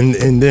 too.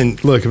 And then,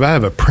 look, if I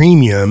have a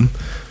premium,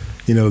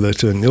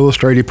 that's an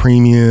illustrated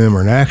premium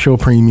or an actual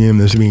premium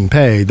that's being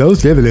paid,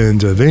 those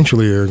dividends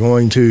eventually are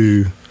going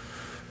to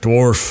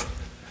dwarf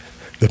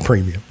the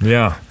premium.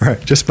 Yeah. Right.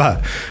 Just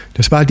by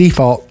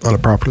default on a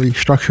properly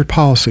structured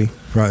policy,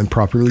 right, and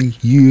properly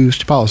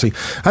used policy.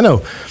 I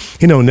know,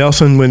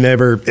 Nelson would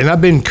never, and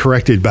I've been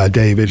corrected by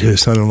David,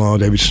 his son-in-law,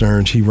 David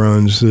Stearns. He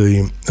runs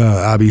the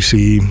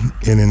IBC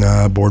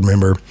NNI board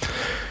member.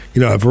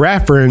 I've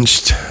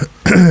referenced,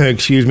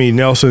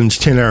 Nelson's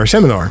 10-hour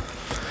seminar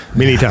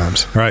many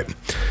times, right?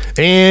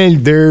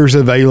 And there's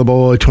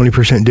available a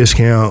 20%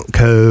 discount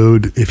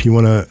code if you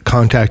want to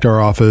contact our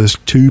office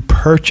to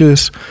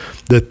purchase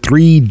the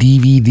 3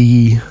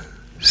 DVD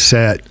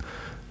set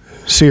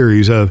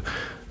series of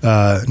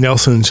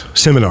Nelson's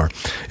seminar.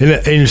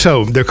 And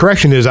so the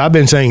correction is, I've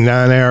been saying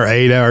 9-hour,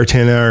 8-hour,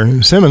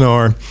 10-hour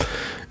seminar,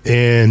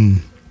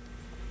 and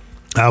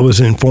I was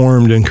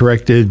informed and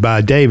corrected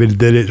by David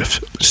that it's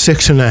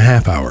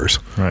 6.5 hours.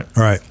 Right.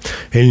 All right.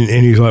 And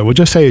he's like, well,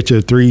 just say it's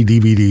a 3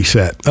 DVD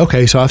set.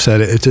 Okay, so I've said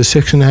it. It's a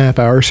 6.5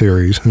 hour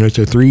series, and it's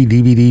a 3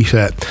 DVD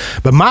set.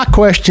 But my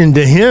question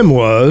to him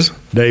was,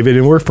 David,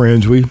 and we're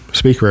friends, we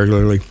speak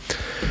regularly,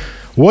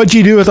 what'd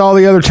you do with all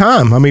the other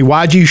time? I mean,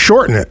 why'd you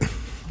shorten it?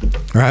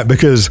 All right,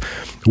 because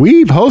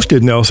we've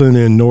hosted Nelson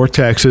in North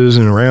Texas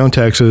and around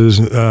Texas,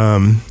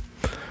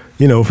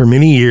 for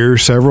many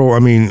years,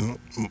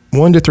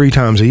 1 to 3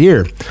 times a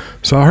year.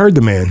 So I heard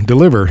the man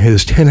deliver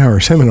his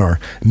 10-hour seminar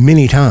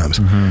many times.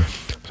 Mm-hmm.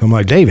 So I'm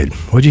like, David,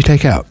 what'd you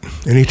take out?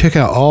 And he took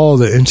out all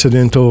the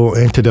incidental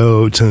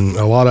antidotes and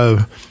a lot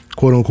of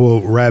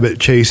quote-unquote rabbit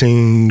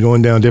chasing,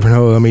 going down different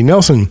holes. I mean,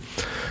 Nelson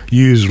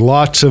used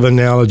lots of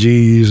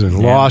analogies and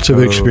lots of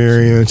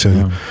experience.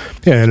 And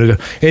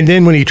and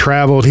then when he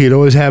traveled, he'd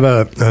always have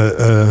a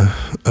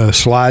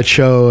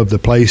slideshow of the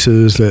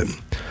places that,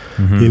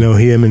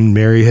 him and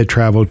Mary had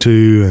traveled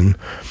to. And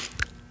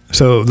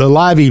so the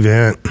live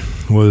event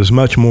was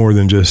much more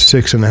than just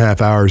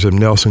 6.5 hours of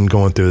Nelson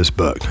going through this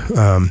book.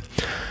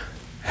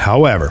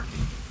 However,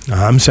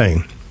 I'm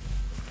saying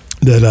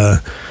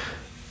that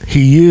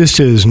he used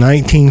his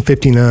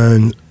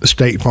 1959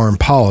 State Farm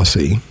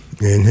policy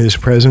in his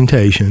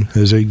presentation,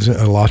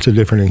 lots of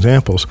different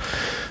examples.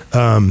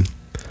 And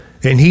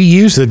he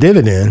used the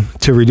dividend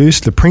to reduce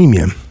the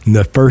premium in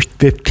the first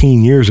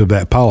 15 years of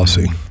that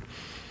policy.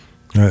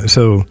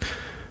 So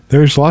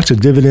there's lots of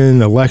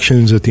dividend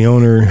elections that the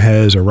owner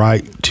has a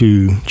right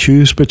to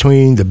choose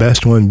between, the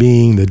best one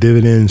being the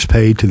dividends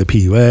paid to the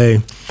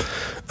PUA.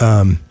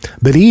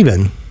 But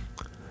even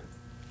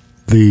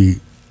the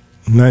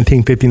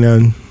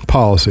 1959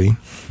 policy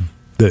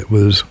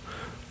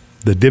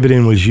the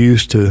dividend was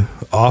used to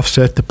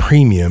offset the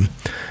premium,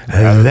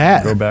 and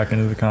go back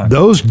into the contract.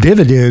 Those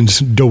dividends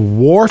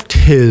dwarfed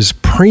his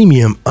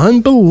premium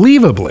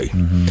unbelievably.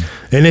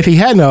 Mm-hmm. And if he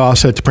hadn't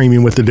offset the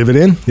premium with the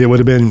dividend, it would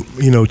have been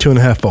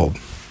 2.5-fold.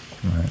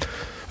 Right.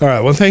 All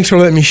right. Well, thanks for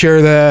letting me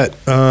share that.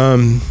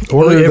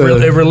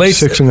 It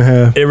relates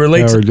 6.5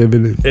 hour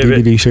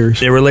DVD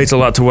series. It relates a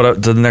lot to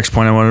to the next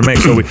point I wanted to make.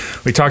 So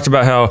we talked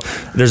about how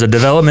there's a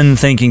development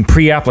thinking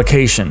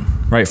pre-application,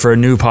 right, for a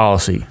new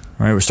policy.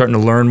 Right, we're starting to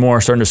learn more,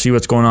 starting to see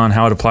what's going on,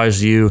 how it applies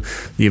to you,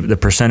 the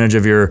percentage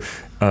of your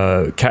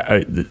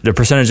the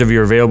percentage of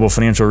your available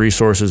financial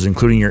resources,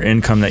 including your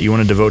income that you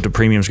want to devote to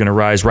premium, is going to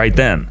rise right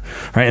then,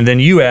 right? And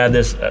then you add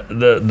this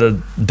the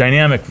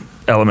dynamic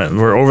element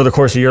where over the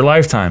course of your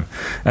lifetime,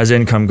 as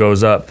income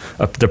goes up,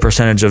 the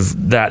percentage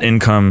of that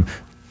income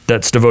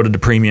that's devoted to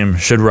premium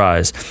should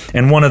rise.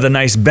 And one of the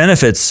nice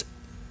benefits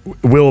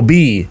will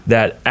be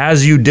that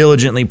as you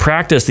diligently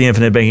practice the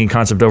infinite banking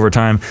concept over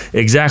time,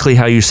 exactly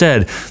how you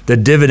said, the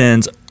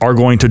dividends are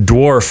going to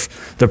dwarf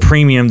the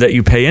premium that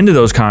you pay into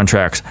those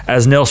contracts,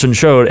 as Nelson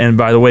showed. And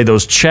by the way,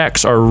 those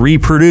checks are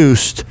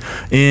reproduced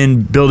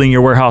in Building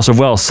Your Warehouse of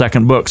Wealth,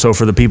 second book. So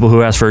for the people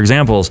who ask for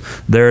examples,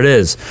 there it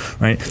is,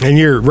 right? And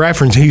he's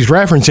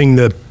referencing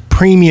the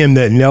premium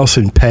that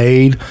Nelson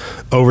paid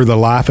over the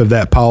life of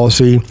that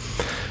policy.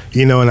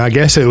 And I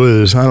guess it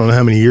was, I don't know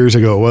how many years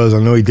ago it was. I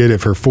know he did it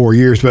for 4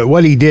 years. But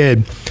what he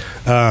did,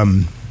 there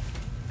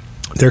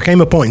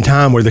came a point in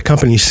time where the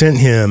company sent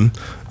him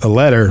a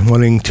letter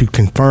wanting to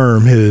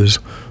confirm his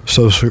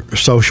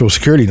social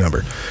security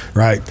number,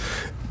 right?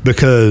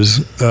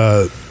 because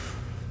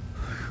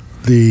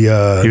he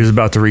was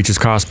about to reach his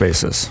cost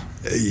basis.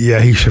 Yeah,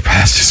 he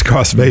surpassed his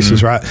cost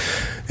basis, right?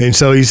 And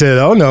so he said,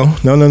 "Oh no.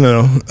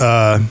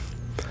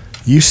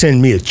 You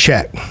send me a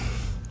check,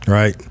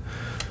 right?"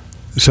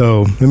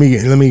 So let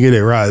me get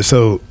it right.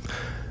 So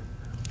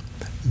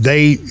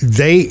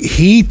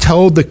he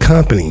told the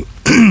company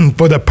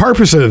for the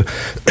purpose of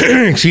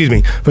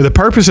for the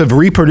purpose of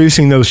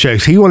reproducing those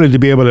checks, he wanted to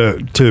be able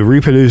to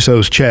reproduce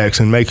those checks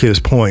and make his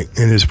point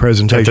in his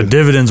presentation. That the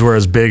dividends were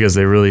as big as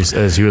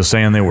as he was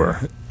saying they were.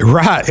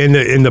 Right,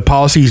 and the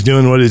policy is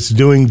doing what it's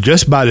doing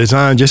just by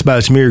design, just by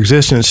its mere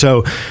existence.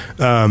 So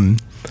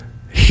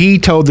he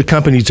told the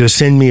company to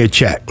send me a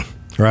check,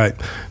 right?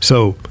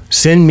 So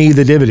send me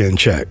the dividend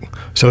check.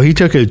 So he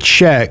took a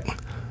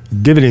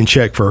dividend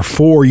check for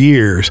 4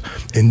 years,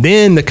 and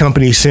then the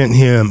company sent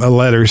him a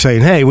letter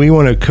saying, "Hey, we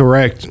want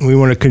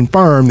to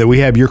confirm that we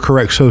have your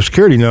correct Social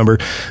Security number,"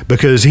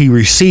 because he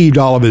received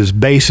all of his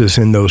basis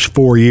in those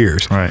 4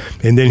 years. Right.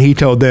 And then he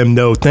told them,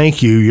 "No,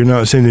 thank you. You're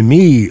not sending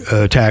me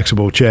a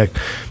taxable check.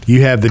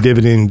 You have the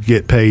dividend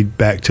get paid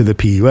back to the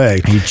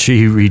PUA."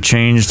 He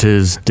changed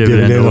his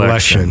dividend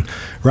election.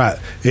 Right.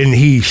 And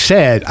he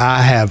said,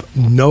 "I have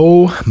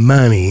no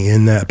money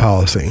in that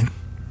policy."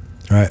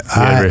 Right. He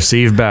had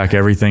received back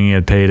everything he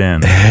had paid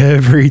in.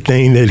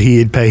 Everything that he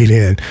had paid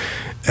in.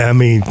 I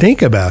mean,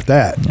 think about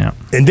that. Yeah.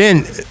 And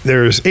then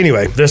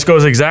anyway. This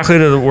goes exactly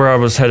to where I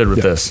was headed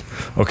with this.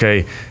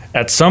 Okay.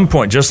 At some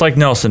point, just like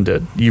Nelson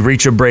did, you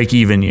reach a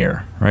break-even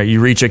year, right? You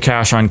reach a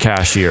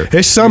cash-on-cash year.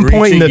 At some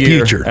point in the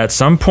future. At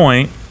some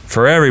point,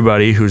 for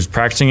everybody who's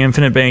practicing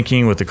infinite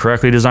banking with the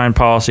correctly designed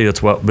policy that's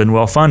been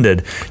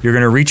well-funded, you're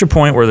going to reach a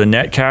point where the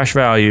net cash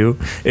value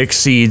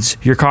exceeds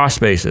your cost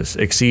basis,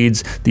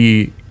 exceeds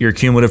your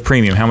cumulative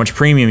premium, how much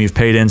premium you've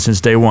paid in since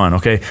day one,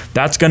 okay?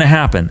 That's going to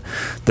happen.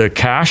 The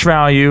cash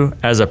value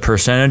as a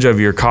percentage of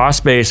your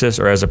cost basis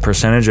or as a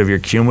percentage of your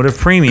cumulative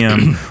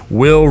premium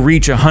will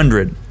reach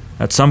 100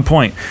 at some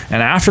point.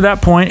 And after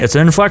that point, it's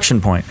an inflection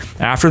point.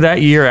 After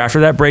that year, after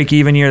that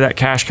break-even year, that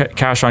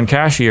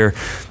cash-on-cash year,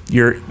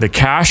 the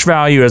cash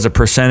value as a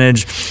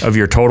percentage of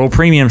your total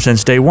premium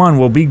since day one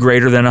will be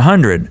greater than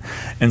 100.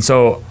 And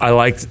so I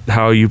like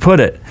how you put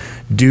it.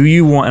 Do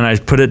you want, and I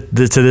put it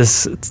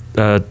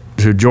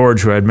to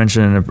George, who I had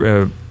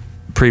mentioned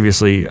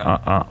previously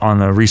on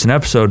the recent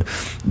episode,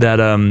 that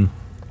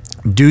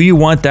do you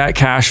want that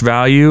cash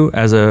value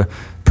as a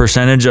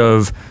percentage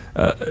of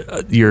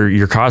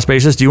your cost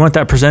basis? Do you want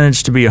that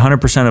percentage to be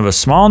 100% of a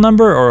small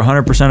number or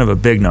 100% of a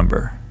big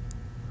number?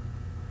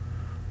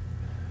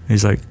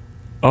 He's like,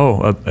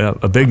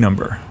 a big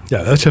number.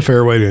 Yeah, that's a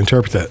fair way to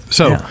interpret that.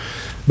 So, yeah.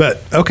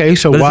 But okay,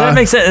 so but why? Does that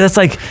make sense? That's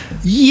like,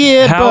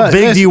 yeah. How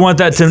big do you want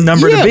that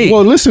number to be?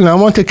 Well, listen, I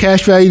want the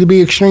cash value to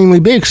be extremely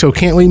big. So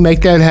can't we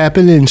make that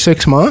happen in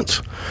 6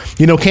 months?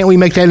 Can't we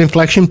make that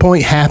inflection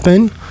point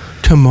happen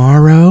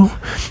tomorrow?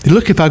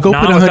 Look, if I go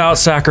not without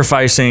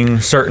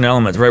sacrificing certain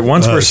elements, right?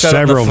 Once we're set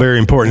several very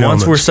important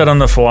elements. Once we're set on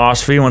the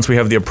philosophy, once we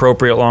have the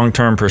appropriate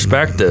long-term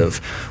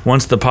perspective,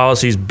 once the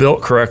policy is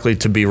built correctly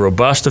to be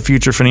robust to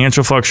future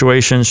financial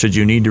fluctuations, should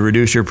you need to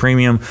reduce your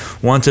premium,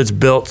 once it's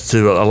built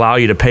to allow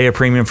you to pay a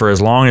premium for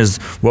as long as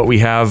what we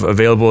have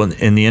available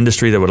in the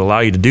industry that would allow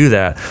you to do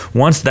that,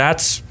 once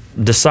that's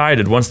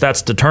decided, once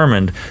that's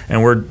determined,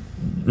 and we're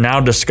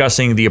now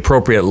discussing the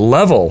appropriate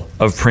level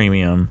of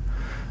premium,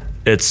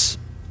 it's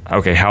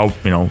okay. How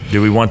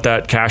do we want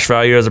that cash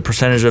value as a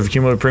percentage of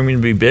cumulative premium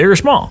to be big or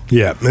small?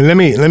 Yeah, and let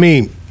me.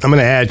 I'm going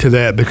to add to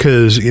that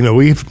because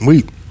we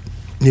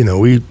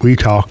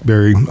talk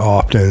very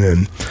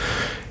often,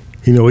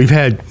 and we've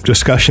had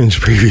discussions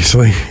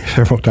previously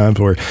several times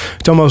where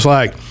it's almost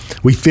like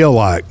we feel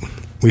like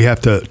we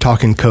have to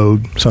talk in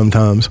code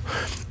sometimes,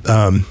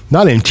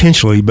 not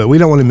intentionally, but we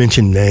don't want to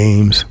mention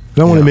names. I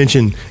don't want to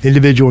mention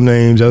individual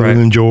names other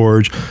than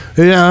George.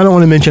 I don't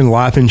want to mention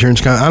life insurance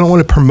companies. I don't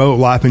want to promote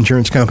life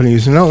insurance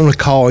companies, and I don't want to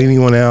call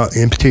anyone out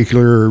in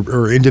particular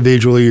or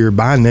individually or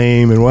by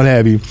name and what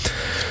have you.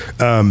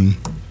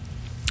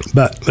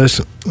 But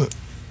listen,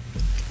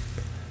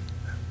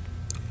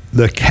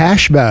 the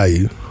cash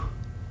value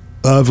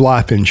of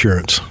life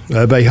insurance,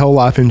 of a whole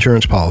life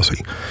insurance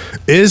policy,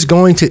 is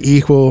going to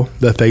equal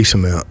the face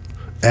amount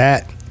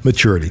at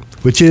maturity,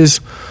 which is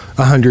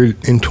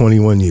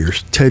 121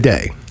 years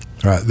today.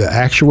 Right, the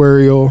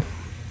actuarial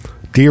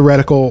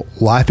theoretical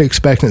life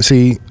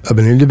expectancy of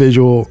an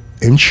individual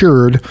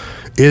insured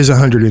is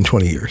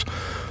 120 years.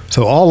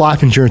 So all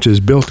life insurance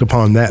is built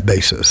upon that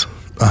basis,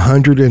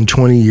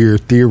 120-year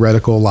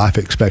theoretical life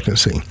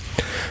expectancy.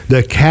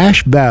 The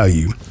cash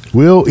value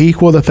will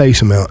equal the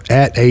face amount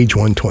at age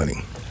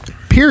 120,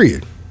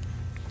 period.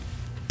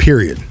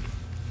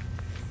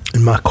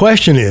 And my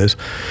question is,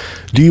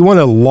 do you want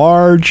a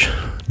large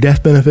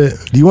death benefit?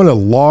 Do you want a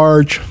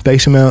large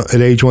face amount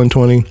at age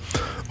 120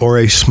 or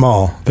a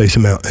small face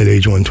amount at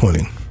age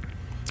 120?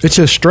 It's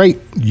a straight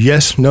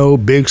yes, no,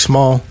 big,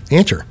 small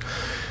answer.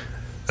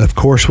 Of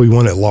course, we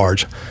want it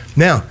large.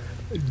 Now,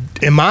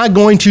 am I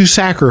going to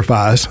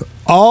sacrifice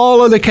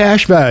all of the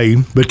cash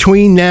value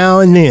between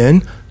now and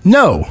then?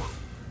 No.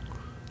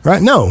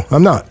 right? No,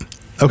 I'm not.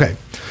 Okay.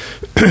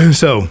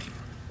 So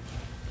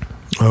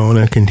I want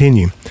to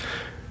continue.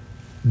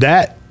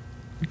 That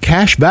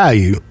cash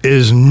value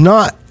is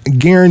not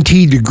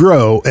guaranteed to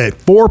grow at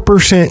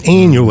 4%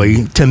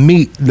 annually to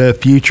meet the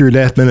future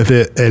death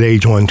benefit at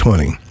age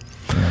 120.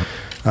 Yeah.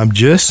 I'm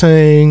just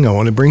saying, I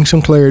want to bring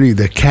some clarity.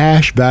 The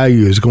cash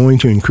value is going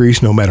to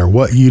increase no matter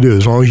what you do,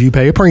 as long as you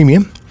pay a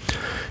premium.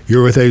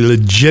 You're with a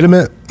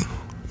legitimate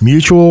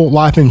mutual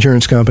life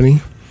insurance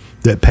company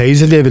that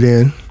pays a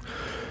dividend,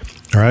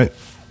 all right?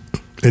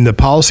 And the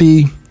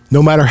policy,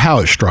 no matter how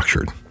it's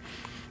structured,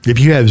 if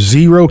you have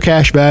zero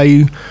cash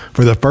value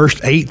for the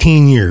first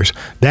 18 years,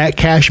 that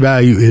cash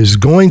value is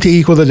going to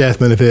equal the death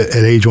benefit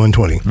at age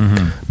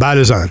 120 by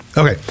design.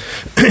 Okay.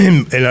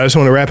 And I just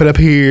want to wrap it up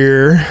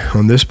here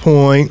on this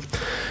point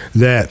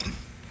that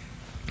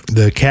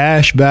the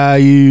cash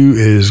value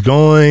is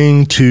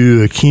going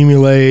to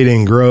accumulate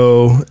and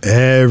grow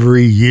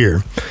every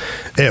year.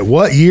 At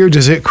what year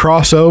does it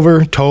cross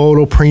over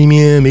total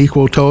premium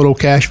equal total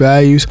cash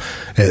values?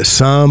 At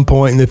some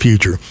point in the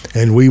future.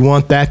 And we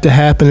want that to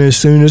happen as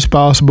soon as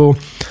possible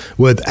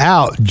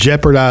without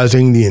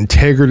jeopardizing the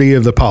integrity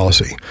of the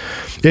policy.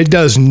 It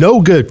does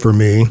no good for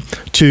me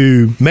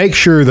to make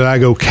sure that I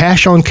go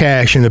cash on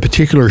cash in a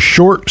particular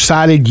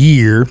short-sighted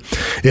year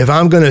if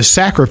I'm going to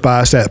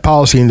sacrifice that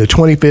policy in the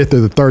 25th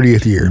or the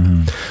 30th year.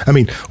 I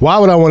mean, why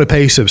would I want to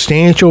pay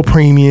substantial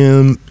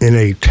premium in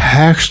a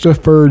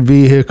tax-deferred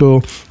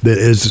vehicle that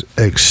is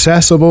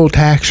accessible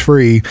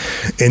tax-free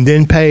and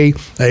then pay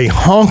a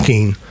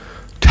honking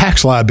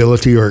tax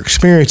liability or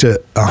experience a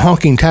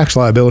honking tax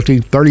liability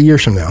 30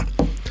 years from now?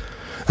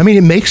 I mean,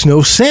 it makes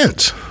no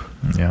sense.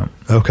 Yeah.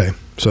 Okay.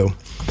 So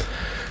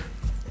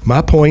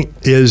my point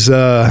is, do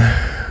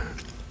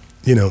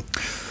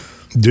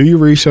your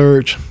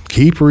research,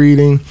 keep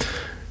reading,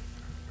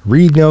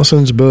 read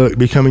Nelson's book,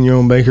 Becoming Your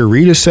Own Banker,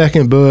 read his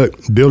second book,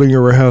 Building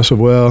Your Warehouse of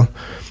Wealth,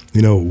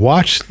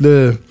 watch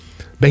the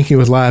Banking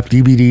with Life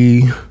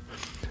DVD.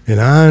 And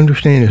I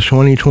understand it's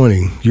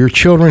 2020. Your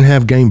children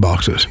have game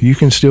boxes. You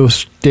can still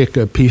stick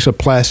a piece of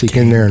plastic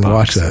in there and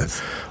watch that.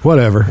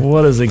 Whatever.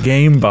 What is a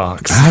game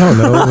box? I don't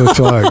know. It's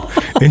like,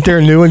 isn't there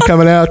a new one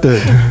coming out?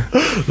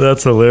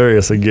 That's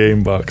hilarious, a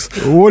game box.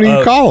 What do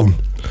you call them?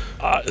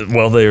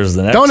 Well, there's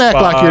the next. Don't act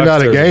like you're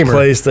not a gamer.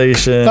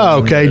 PlayStation.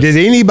 Oh, okay. Did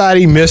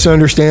anybody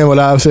misunderstand what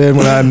I said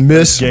when I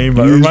missed? It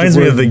reminds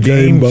me of the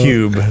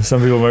GameCube.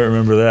 Some people might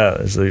remember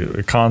that. It's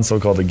a console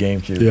called the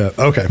GameCube. Yeah.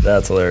 Okay.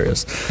 That's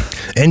hilarious.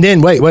 And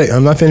then wait.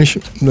 I'm not finished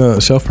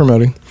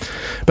self-promoting,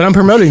 but I'm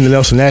promoting the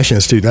Nelson Nash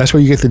Institute. That's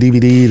where you get the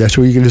DVD. That's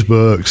where you get his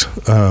books.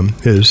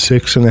 His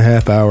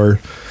 6.5 hour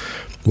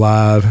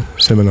live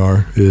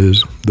seminar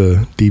is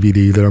the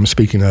DVD that I'm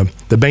speaking of.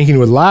 The Banking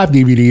with Live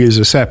DVD is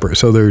a separate.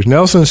 So there's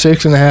Nelson's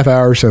 6.5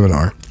 hour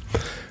seminar.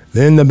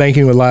 Then the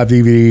Banking with Live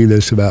DVD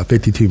that's about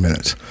 52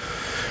 minutes.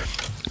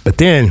 But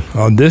then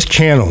on this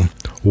channel,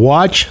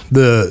 watch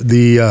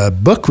the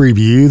book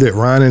review that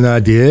Ryan and I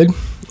did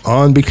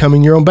on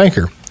Becoming Your Own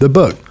Banker, the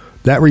book,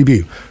 that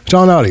review. It's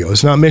on audio.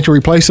 It's not meant to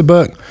replace the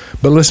book,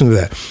 but listen to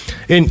that.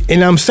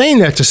 And I'm saying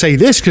that to say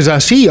this because I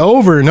see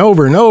over and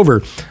over and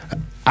over,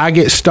 I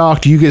get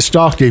stalked, you get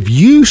stalked. If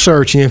you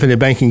search Infinite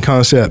Banking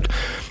Concept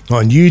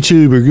on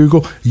YouTube or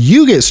Google,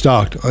 you get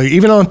stalked,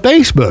 even on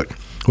Facebook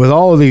with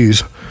all of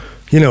these,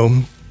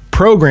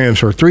 programs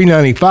for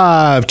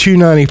 $3.95,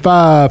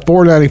 $2.95,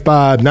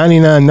 $4.95,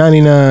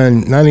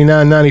 $99.99,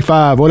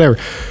 $99.95, whatever,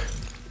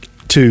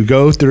 to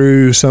go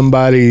through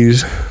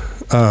somebody's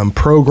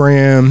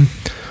program,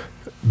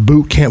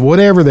 boot camp,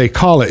 whatever they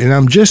call it. And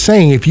I'm just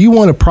saying, if you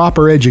want a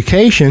proper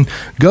education,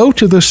 go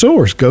to the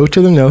source, go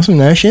to the Nelson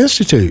Nash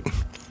Institute.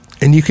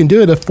 And you can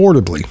do it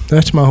affordably.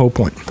 That's my whole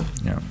point.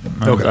 Yeah.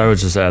 Okay. I would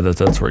just add that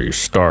that's where you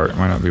start. It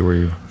might not be where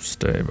you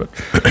stay, but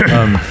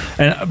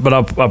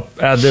I'll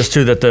add this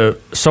too, that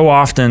so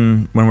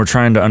often when we're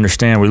trying to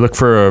understand, we look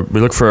for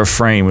a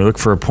frame, we look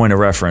for a point of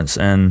reference,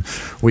 and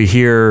we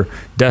hear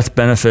death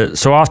benefit.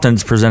 So often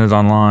it's presented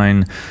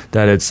online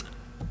that it's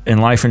in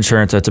life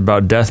insurance that's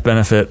about death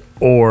benefit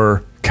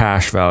or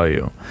cash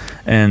value,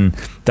 and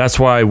that's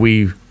why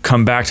we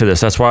come back to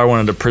this. That's why I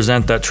wanted to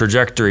present that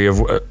trajectory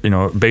of,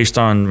 based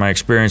on my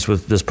experience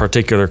with this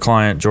particular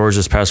client, George,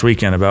 this past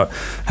weekend, about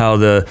how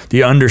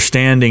the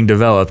understanding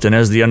developed. And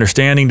as the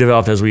understanding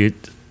developed, as we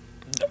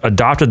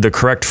adopted the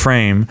correct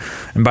frame,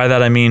 and by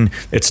that I mean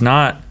it's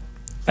not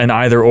an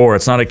either or.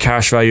 It's not a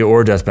cash value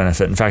or death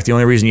benefit. In fact, the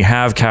only reason you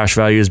have cash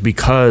value is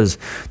because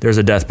there's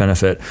a death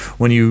benefit.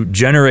 When you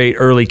generate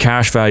early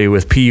cash value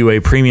with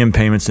PUA premium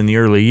payments in the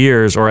early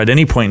years or at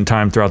any point in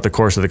time throughout the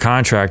course of the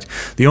contract,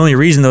 the only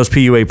reason those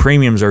PUA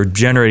premiums are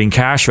generating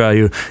cash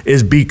value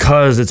is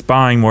because it's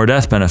buying more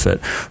death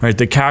benefit, right?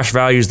 The cash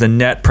value is the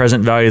net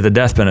present value of the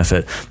death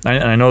benefit.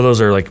 I know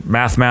those are like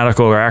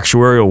mathematical or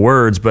actuarial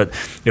words, but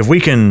if we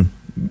can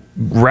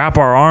wrap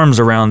our arms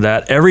around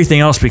that, everything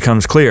else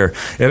becomes clear.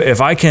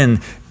 If I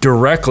can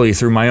directly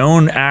through my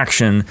own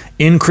action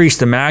increase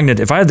the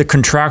magnitude, if I had the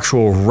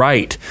contractual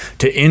right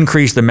to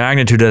increase the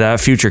magnitude of that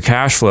future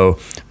cash flow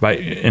by,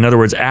 in other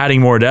words,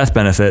 adding more death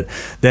benefit,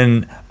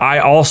 then I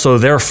also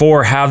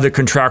therefore have the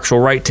contractual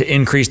right to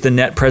increase the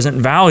net present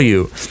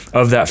value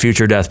of that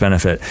future death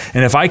benefit.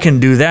 And if I can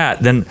do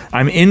that, then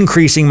I'm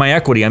increasing my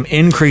equity. I'm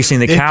increasing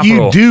the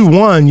capital. If you do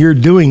one, you're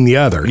doing the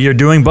other. You're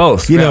doing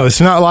both. You know, it's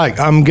not like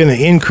I'm going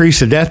to increase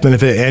the death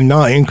benefit and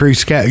not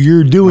increase capital.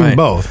 You're doing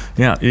both.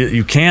 Yeah,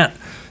 you can't.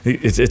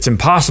 It's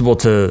impossible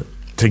to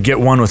get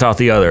one without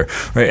the other,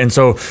 right? And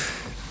so,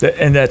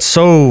 and that's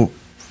so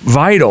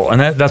vital,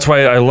 and that's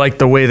why I like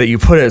the way that you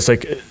put it. It's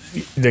like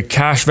the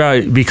cash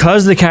value,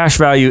 because the cash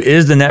value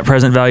is the net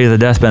present value of the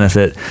death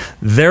benefit.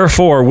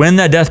 Therefore, when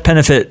that death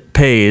benefit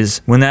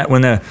pays, when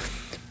the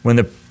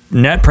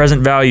net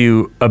present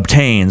value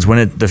obtains, when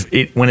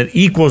it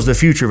equals the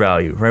future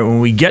value, right?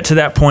 When we get to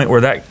that point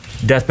where that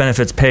death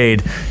benefits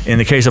paid, in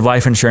the case of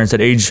life insurance, at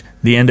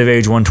the end of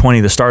age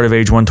 120, the start of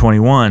age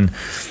 121,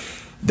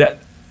 do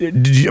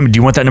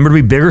you want that number to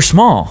be big or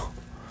small?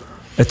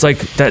 It's like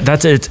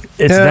that's it.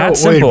 It's that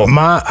simple.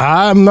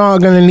 I'm not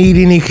going to need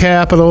any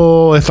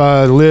capital if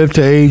I live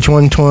to age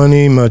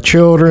 120. My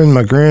children,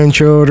 my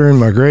grandchildren,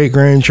 my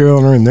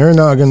great-grandchildren, they're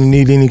not going to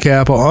need any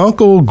capital.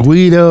 Uncle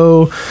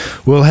Guido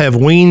will have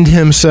weaned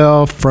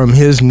himself from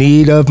his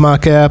need of my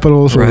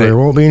capital, so there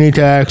won't be any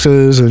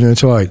taxes. And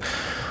it's like,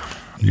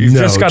 you've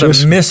just got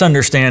a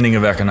misunderstanding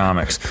of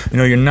economics.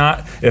 You're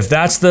not, if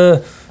that's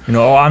the,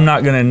 I'm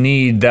not going to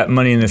need that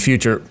money in the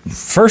future.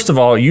 First of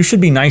all, you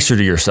should be nicer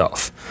to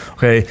yourself.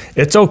 Okay.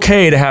 It's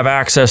okay to have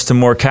access to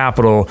more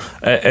capital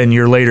in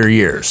your later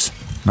years.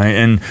 Right.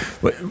 And,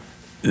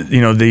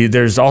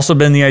 there's also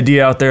been the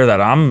idea out there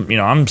that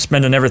I'm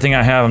spending everything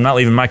I have. I'm not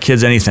leaving my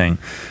kids anything.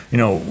 We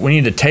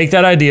need to take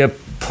that idea,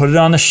 put it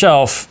on the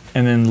shelf,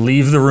 and then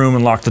leave the room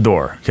and lock the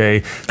door.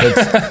 Okay,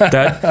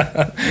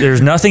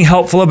 there's nothing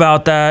helpful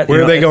about that.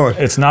 Where are they going?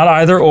 It's not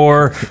either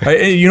or.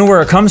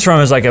 Where it comes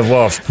from is like,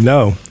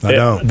 no, I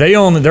don't.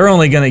 They're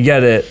only going to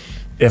get it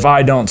if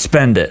I don't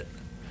spend it,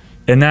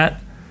 and that,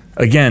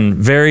 again,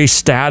 very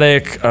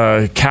static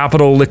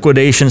capital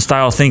liquidation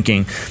style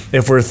thinking.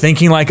 If we're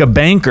thinking like a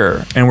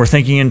banker and we're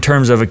thinking in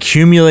terms of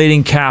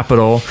accumulating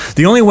capital,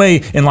 the only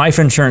way in life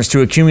insurance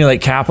to accumulate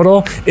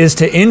capital is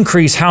to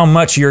increase how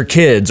much your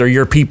kids or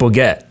your people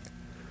get.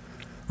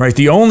 Right?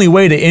 The only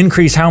way to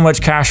increase how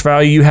much cash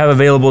value you have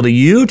available to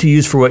you to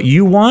use for what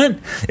you want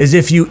is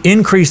if you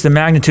increase the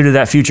magnitude of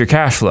that future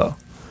cash flow.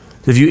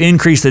 If you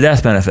increase the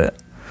death benefit.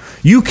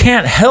 You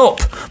can't help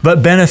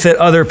but benefit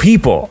other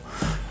people,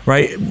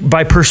 right,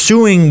 by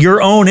pursuing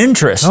your own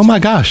interest. Oh my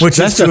gosh,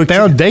 that's the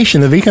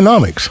foundation of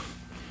economics.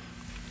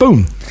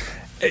 Boom.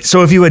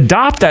 So if you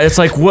adopt that, it's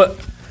like what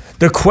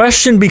the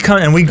question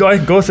becomes, and we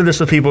go through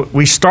this with people,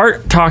 we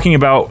start talking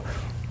about,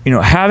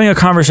 having a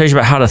conversation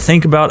about how to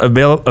think about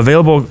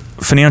available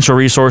financial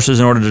resources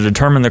in order to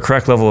determine the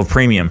correct level of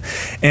premium.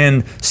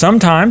 And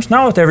sometimes,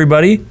 not with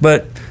everybody,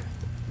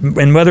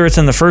 and whether it's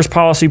in the first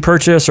policy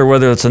purchase or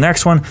whether it's the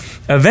next one,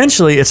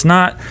 eventually it's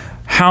not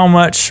how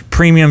much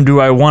premium do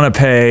I want to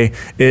pay,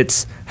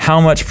 it's how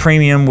much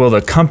premium will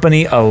the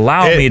company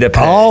allow me to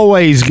pay. It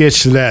always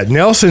gets to that.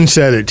 Nelson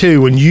said it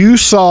too. When you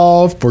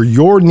solve for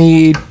your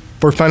need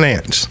for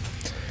finance,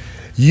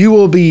 you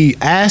will be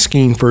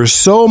asking for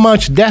so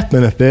much death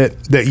benefit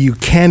that you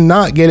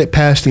cannot get it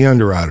past the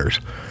underwriters.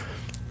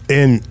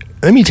 And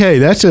let me tell you,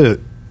 that's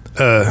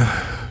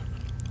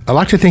I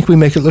like to think we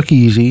make it look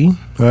easy.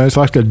 It's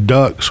like a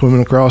duck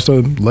swimming across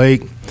a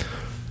lake.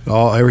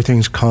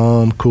 Everything's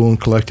calm, cool,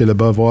 and collected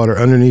above water.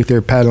 Underneath,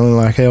 they're paddling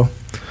like hell.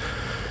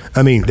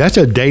 I mean, that's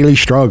a daily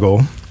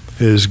struggle,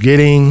 is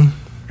getting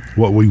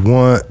what we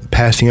want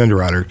past the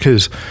underwriter.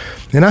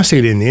 And I see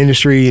it in the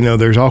industry.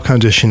 There's all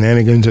kinds of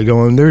shenanigans that go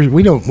on.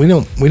 We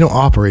don't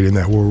operate in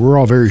that world. We're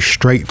all very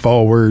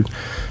straightforward.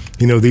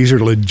 These are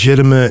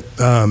legitimate,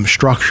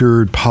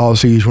 structured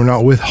policies. We're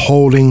not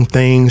withholding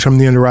things from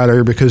the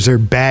underwriter because they're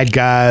bad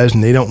guys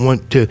and they don't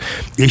want to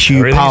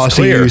issue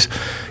policies.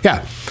 Clear.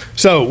 Yeah.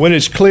 So when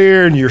it's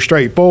clear and you're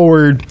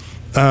straightforward,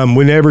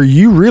 whenever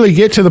you really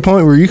get to the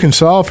point where you can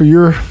solve for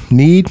your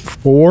need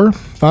for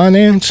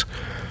finance,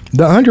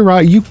 the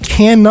underwriter, you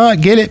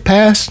cannot get it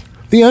past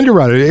the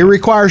underwriter. It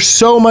requires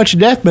so much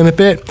death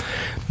benefit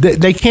that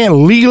they can't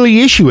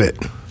legally issue it.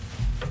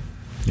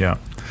 Yeah.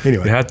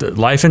 Anyway, you have to,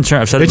 life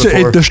insurance. I've said it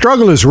before. The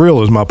struggle is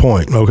real, is my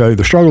point. Okay,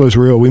 the struggle is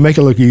real. We make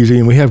it look easy,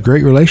 and we have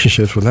great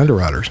relationships with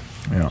underwriters.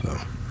 Yeah,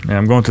 yeah,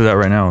 I'm going through that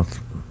right now with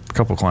a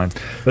couple of clients.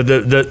 But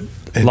the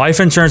life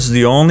insurance is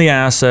the only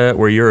asset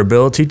where your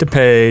ability to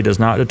pay does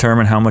not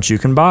determine how much you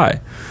can buy.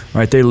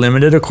 Right? They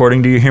limit it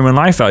according to your human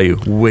life value,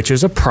 which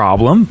is a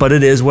problem, but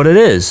it is what it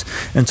is,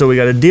 and so we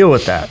got to deal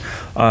with that.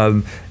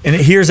 And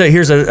here's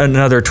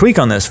another tweak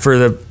on this for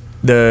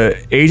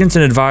the agents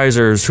and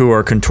advisors who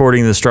are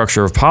contorting the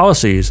structure of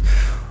policies.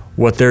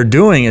 What they're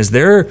doing is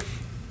let's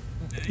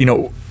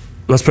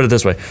put it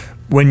this way.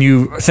 When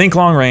you think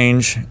long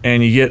range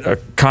and you get a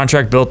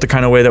contract built the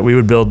kind of way that we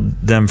would build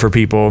them for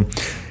people,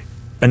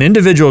 an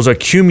individual's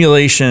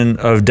accumulation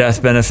of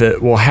death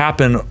benefit will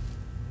happen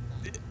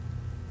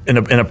in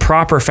a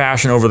proper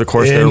fashion over the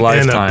course of their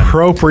lifetime.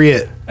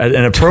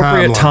 An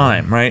appropriate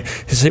time, right?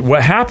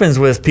 What happens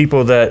with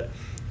people that,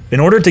 in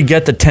order to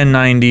get the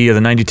 1090 or the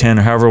 90/10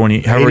 or however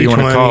you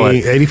want to call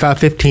it,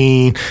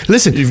 85/15.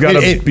 Listen, you've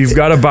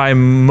got to buy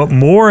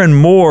more and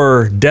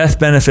more death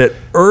benefit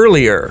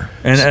earlier,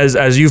 and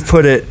as you've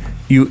put it,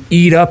 you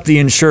eat up the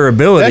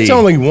insurability. That's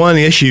only one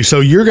issue. So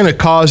you're going to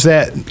cause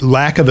that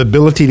lack of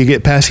ability to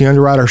get past the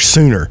underwriter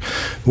sooner.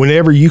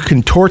 Whenever you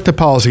contort the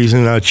policies,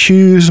 and I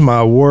choose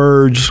my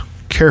words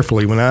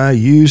carefully when I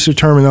use the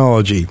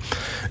terminology,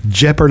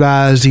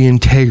 jeopardize the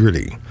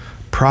integrity,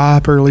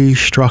 properly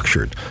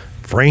structured,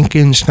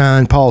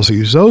 Frankenstein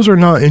policies, those are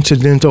not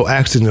incidental,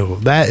 accidental.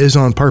 That is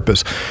on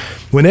purpose.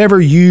 Whenever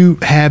you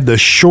have the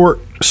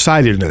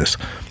short-sightedness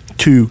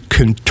to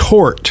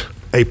contort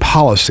a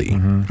policy,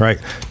 right,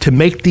 to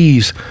make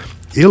these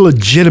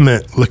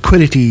illegitimate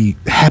liquidity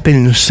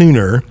happen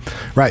sooner,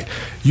 right,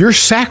 you're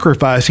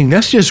sacrificing.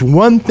 That's just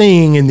one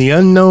thing in the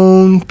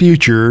unknown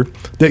future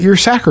that you're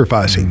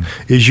sacrificing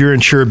is your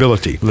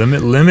insurability.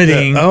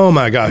 Limiting. Oh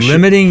my gosh.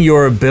 Limiting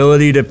your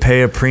ability to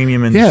pay a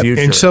premium in the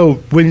future. And so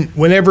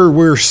whenever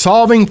we're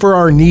solving for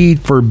our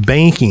need for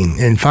banking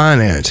and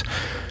finance,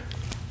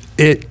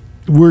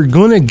 we're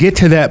going to get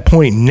to that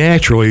point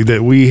naturally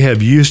that we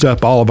have used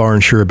up all of our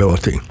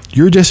insurability.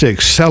 You're just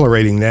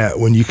accelerating that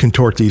when you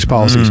contort these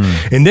policies.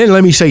 And then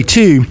let me say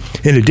too,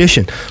 in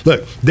addition,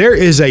 look, there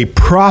is a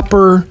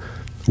proper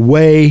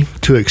way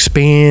to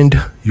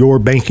expand your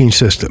banking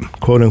system,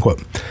 quote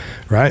unquote,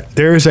 right?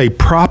 There is a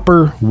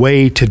proper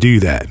way to do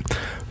that.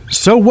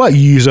 So what? You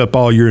use up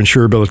all your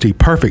insurability.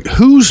 Perfect.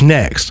 Who's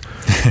next?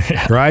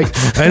 Right?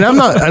 And I'm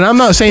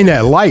not saying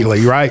that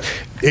lightly, right?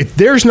 If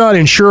there's not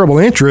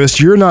insurable interest,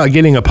 you're not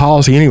getting a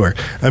policy anywhere.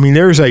 I mean,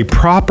 there's a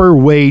proper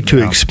way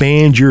to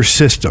expand your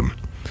system,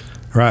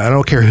 right? I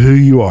don't care who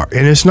you are.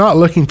 And it's not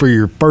looking for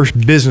your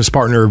first business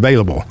partner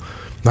available.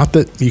 Not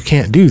that you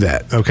can't do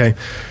that, okay?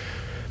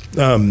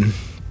 I mean,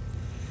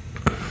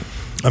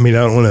 I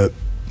don't want to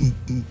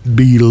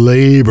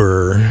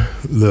belabor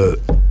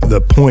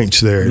the points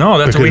there. No,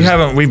 that's what I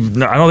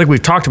don't think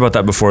we've talked about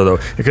that before though,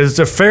 because it's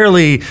a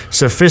fairly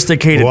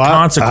sophisticated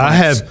consequence. I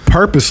have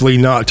purposely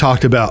not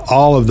talked about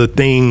all of the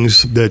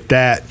things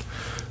that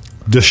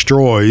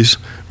destroys,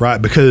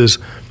 right? Because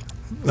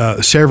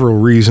several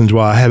reasons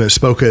why I haven't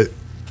spoken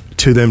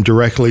to them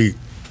directly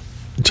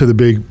to the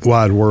big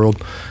wide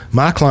world.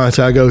 My clients,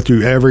 I go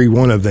through every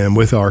one of them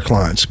with our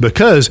clients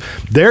because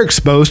they're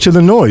exposed to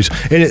the noise.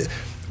 And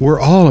we're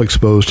all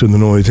exposed to the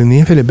noise in the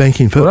infinite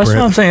banking footprint. Well, that's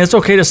what I'm saying. It's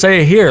okay to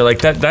say it here. Like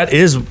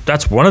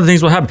that's one of the things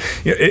that will happen.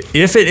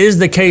 If it is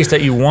the case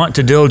that you want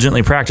to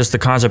diligently practice the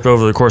concept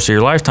over the course of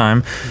your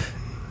lifetime,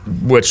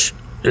 which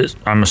is,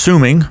 I'm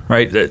assuming,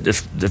 right, that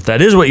if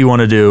that is what you want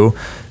to do,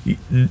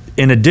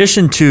 in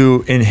addition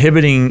to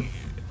inhibiting,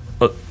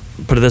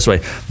 put it this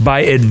way,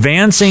 by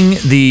advancing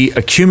the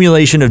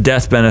accumulation of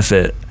death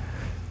benefit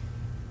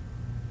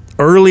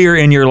earlier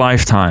in your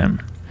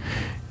lifetime,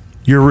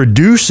 you're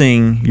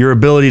reducing your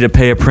ability to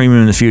pay a premium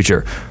in the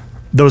future.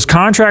 Those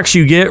contracts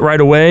you get right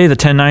away, the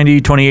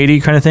 1090, 2080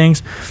 kind of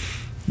things,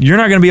 you're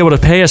not going to be able to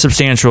pay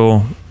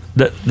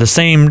the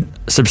same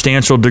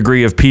substantial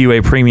degree of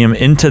PUA premium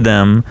into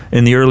them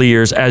in the early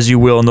years as you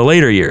will in the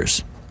later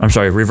years. I'm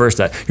sorry, reverse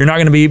that. You're not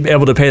going to be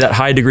able to pay that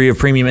high degree of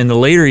premium in the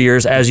later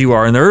years as you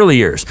are in the early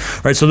years,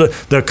 right? So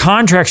the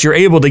contracts you're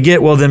able to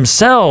get will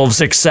themselves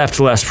accept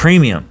less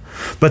premium.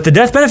 But the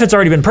death benefit's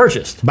already been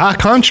purchased. By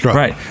construct.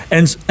 Right.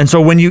 And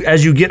so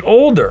as you get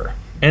older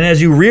and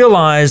as you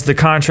realize the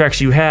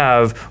contracts you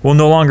have will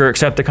no longer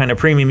accept the kind of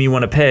premium you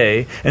want to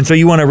pay, and so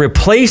you want to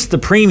replace the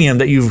premium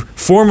that you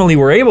formerly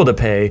were able to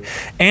pay,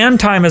 and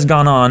time has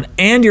gone on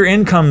and your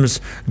income's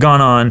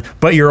gone on,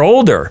 but you're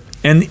older,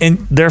 and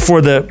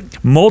therefore the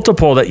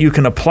multiple that you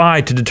can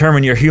apply to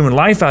determine your human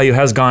life value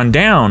has gone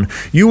down,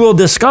 you will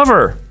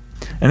discover.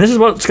 And this is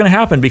what's going to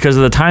happen because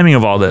of the timing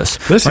of all this.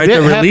 Listen, right?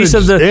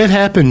 It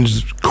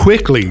happens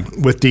quickly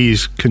with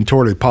these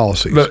contorted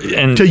policies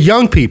to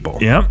young people.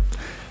 Yeah.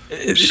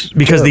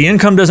 Because the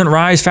income doesn't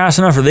rise fast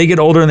enough, or they get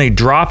older and they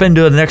drop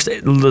into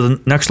the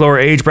next lower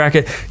age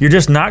bracket, you're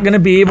just not going to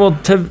be able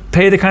to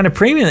pay the kind of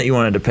premium that you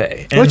wanted to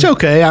pay. Well, it's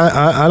okay.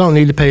 I don't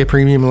need to pay a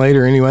premium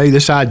later anyway.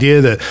 This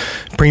idea that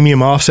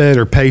premium offset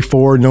or pay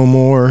forward no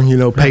more,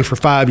 pay for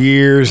 5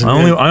 years. I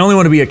only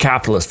want to be a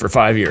capitalist for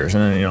 5 years,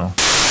 and then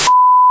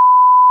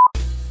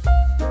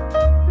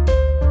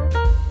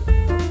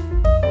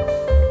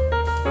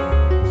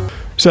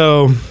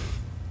So,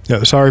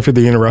 sorry for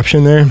the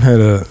interruption there. Had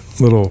a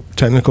little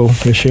technical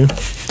issue.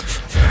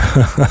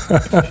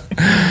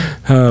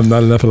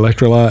 Not enough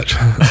electrolytes.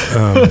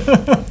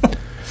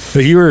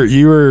 But you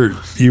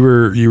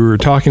were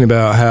talking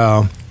about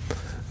how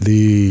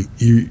the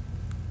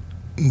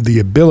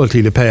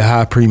ability to pay a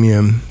high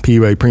premium,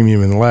 PUA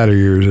premium in the latter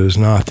years is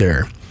not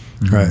there.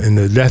 Mm-hmm. Right, and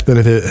the death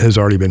benefit has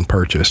already been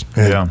purchased.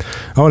 And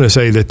I want to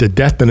say that the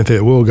death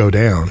benefit will go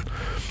down.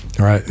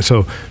 All right.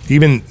 So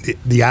even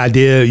the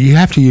idea, you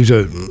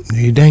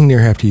dang near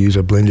have to use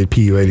a blended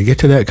PUA to get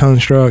to that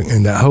construct,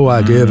 and that whole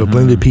idea of a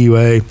blended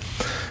PUA,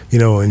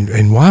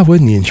 and why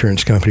wouldn't the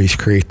insurance companies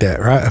create that,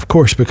 right? Of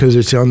course, because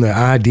it's on the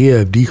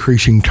idea of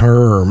decreasing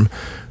term,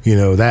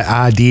 that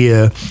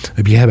idea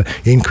if you have an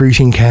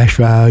increasing cash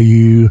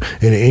value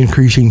and an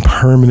increasing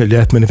permanent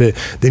death benefit,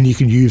 then you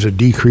can use a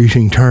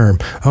decreasing term.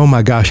 Oh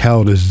my gosh, how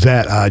old is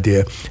that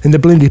idea? And the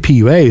blended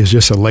PUA is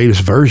just the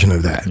latest version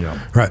of that,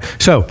 right?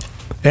 So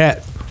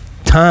at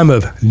time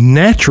of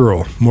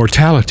natural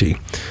mortality,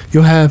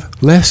 you'll have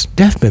less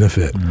death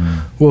benefit.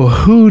 Well,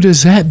 who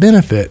does that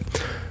benefit?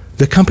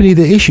 The company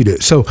that issued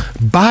it. So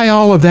buy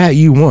all of that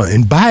you want,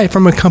 and buy it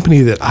from a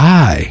company that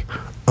I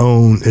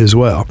own as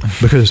well,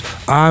 because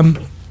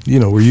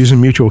we're using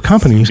mutual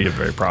companies. Be a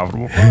very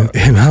profitable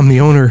and I'm the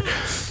owner,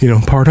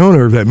 part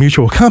owner of that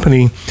mutual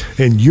company,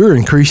 and you're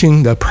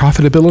increasing the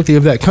profitability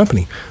of that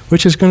company,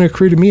 which is going to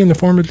accrue to me in the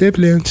form of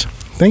dividends.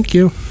 Thank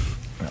you.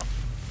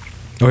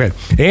 Okay,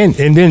 and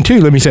then too,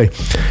 let me say,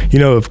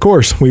 of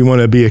course, we want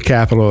to be a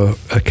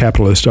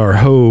capitalist our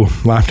whole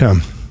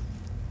lifetime.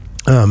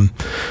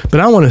 But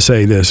I want to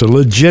say this, a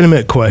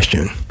legitimate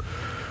question,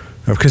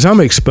 because I'm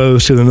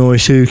exposed to the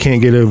noise too,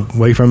 can't get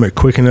away from it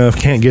quick enough,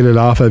 can't get it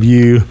off of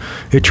you.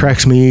 It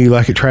tracks me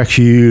like it tracks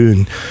you,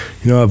 and,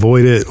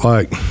 avoid it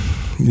like,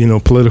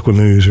 political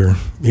news or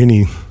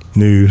any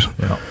news.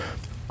 Yeah.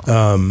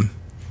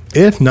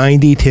 If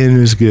 90-10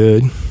 is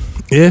good,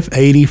 if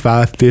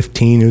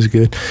 85-15 is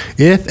good,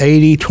 if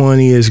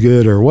 80-20 is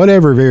good, or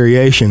whatever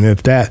variation,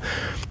 if that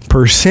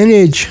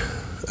percentage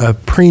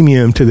of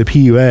premium to the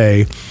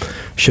PUA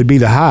should be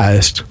the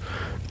highest,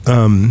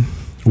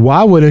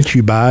 why wouldn't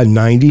you buy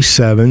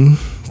 97%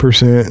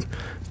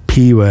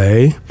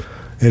 PUA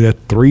and a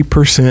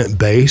 3%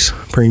 base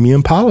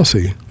premium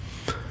policy?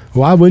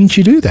 Why wouldn't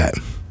you do that?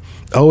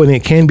 Oh, and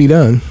it can be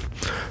done.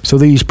 So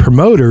these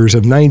promoters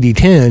of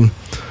 90-10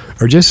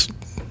 are just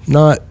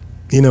not,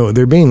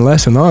 they're being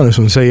less than honest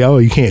and say, oh,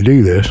 you can't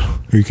do this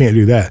or you can't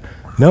do that.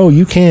 No,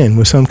 you can.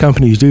 With some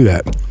companies do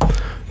that.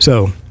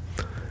 So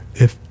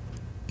if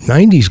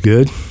 90's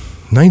good,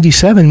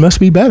 97 must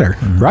be better,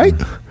 right?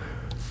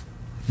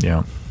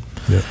 Yeah.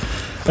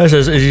 As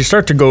you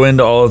start to go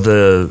into all of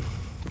the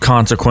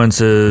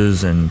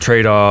consequences and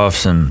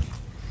trade-offs, and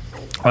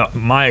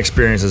my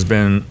experience has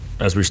been,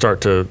 as we start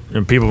to,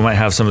 people might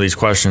have some of these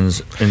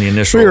questions in the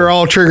initial. We were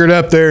all triggered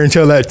up there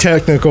until that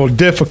technical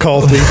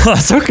difficulty.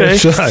 That's okay.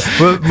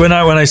 But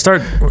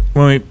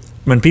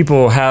when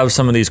people have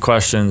some of these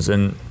questions,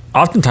 and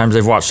oftentimes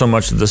they've watched so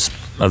much of this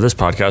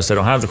podcast, they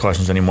don't have the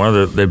questions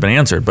anymore. They've been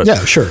answered. But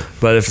yeah, sure.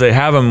 But if they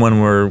have them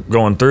when we're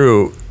going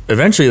through,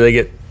 eventually they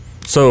get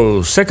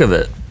so sick of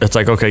it. It's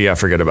like, okay, yeah,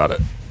 forget about it.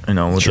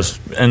 We'll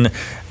just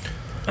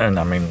and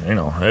I mean,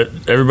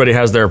 everybody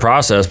has their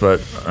process,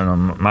 but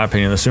in my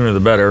opinion, the sooner the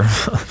better.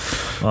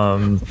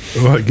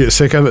 Get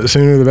sick of it, the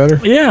sooner the better?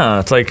 Yeah,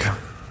 it's like.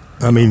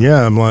 I'm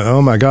like,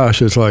 oh my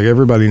gosh, it's like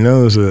everybody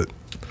knows that.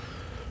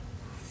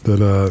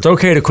 It's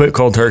okay to quit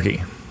cold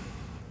turkey.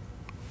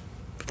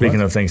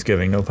 Speaking of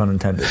Thanksgiving, no pun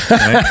intended.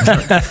 Right?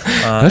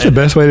 That's the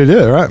best way to do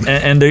it, right?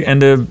 And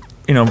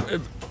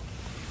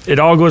it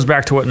all goes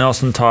back to what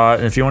Nelson taught.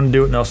 And if you want to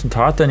do what Nelson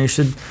taught, then you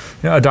should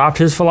adopt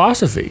his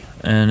philosophy.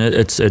 And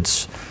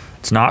it's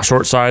not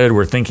short-sighted.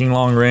 We're thinking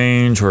long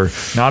range. We're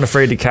not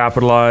afraid to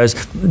capitalize.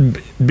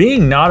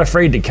 Being not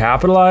afraid to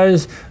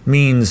capitalize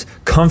means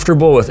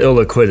comfortable with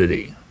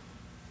illiquidity.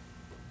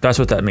 That's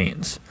what that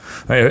means.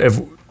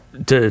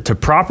 To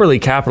properly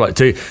capitalize,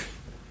 to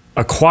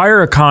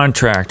acquire a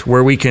contract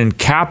where we can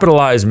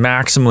capitalize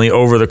maximally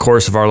over the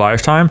course of our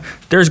lifetime,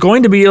 there's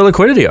going to be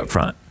illiquidity up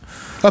front.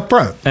 Up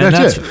front.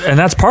 That's it. And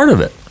that's part of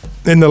it.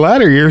 In the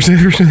latter years,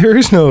 there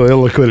is no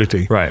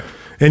illiquidity. Right.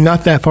 And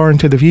not that far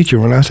into the future.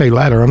 When I say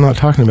latter, I'm not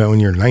talking about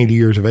when you're 90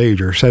 years of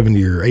age or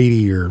 70 or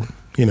 80 or,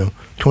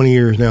 20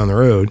 years down the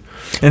road.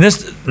 And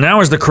this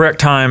now is the correct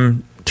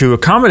time to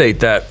accommodate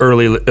that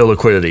early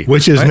illiquidity.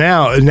 Which is right?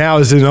 now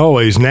as in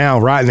always,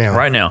 right now.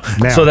 Right now.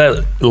 So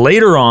that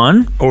later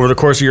on, over the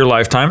course of your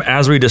lifetime,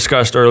 as we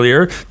discussed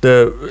earlier,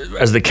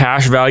 as the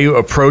cash value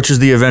approaches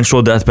the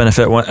eventual death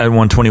benefit at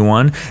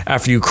 121,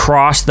 after you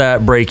cross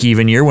that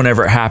break-even year,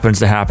 whenever it happens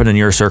to happen in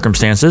your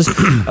circumstances,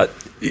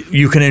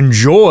 you can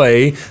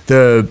enjoy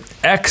the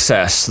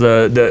excess,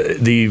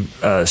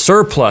 the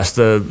surplus,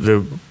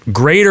 the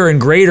greater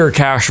and greater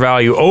cash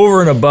value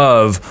over and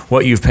above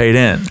what you've paid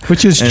in.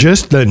 Which is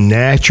just the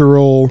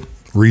natural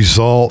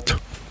result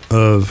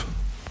of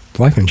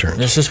life insurance.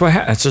 It's just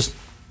it's just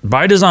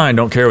by design.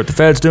 Don't care what the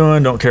Fed's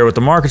doing. Don't care what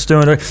the market's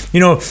doing.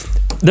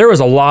 There was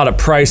a lot of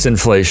price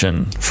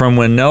inflation from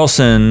when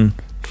Nelson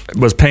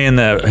was paying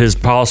his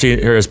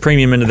policy or his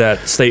premium into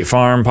that State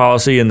Farm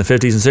policy in the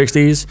 50s and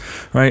 60s,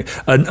 right?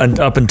 And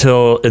up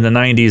until in the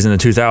 90s and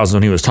the 2000s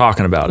when he was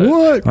talking about it.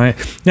 What? Right?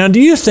 Now, do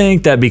you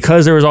think that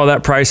because there was all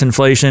that price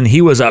inflation,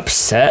 he was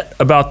upset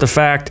about the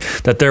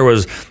fact that there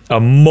was a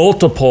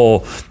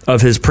multiple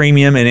of his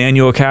premium and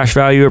annual cash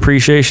value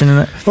appreciation in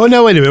it? Well,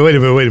 no, wait a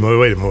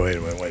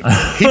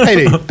minute. He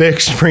paid a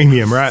fixed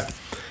premium, right?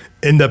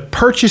 And the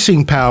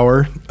purchasing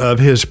power of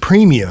his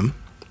premium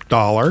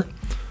dollar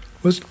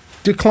was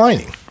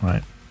declining.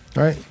 Right.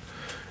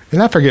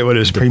 And I forget what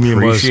his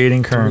premium was.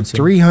 Depreciating currency.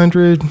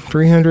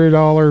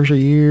 $300 a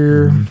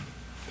year,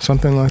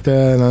 something like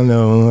that. And I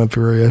know,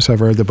 yes,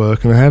 I've read the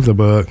book, and I have the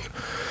book.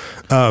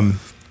 And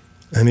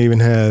even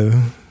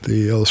have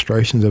the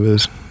illustrations of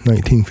his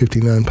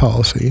 1959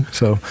 policy.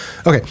 So,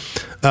 okay.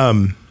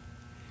 The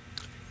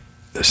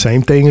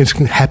same thing is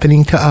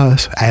happening to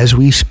us as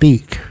we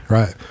speak,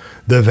 right?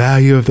 The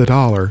value of the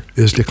dollar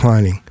is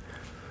declining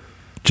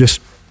just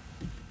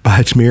by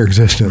its mere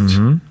existence.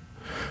 Mm-hmm.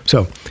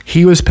 So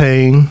he was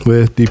paying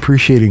with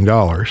depreciating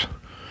dollars,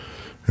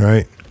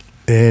 right?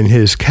 And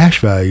his cash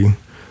value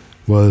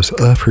was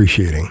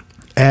appreciating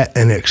at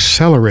an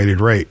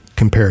accelerated rate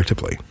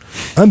comparatively.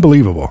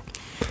 Unbelievable.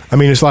 I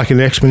mean, it's like an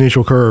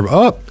exponential curve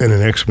up and an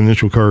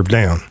exponential curve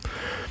down.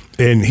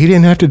 And he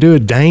didn't have to do a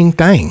dang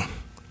thing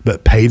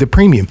but pay the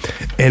premium.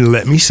 And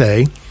let me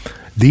say,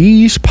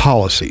 these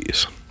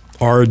policies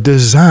are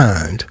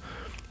designed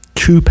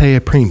to pay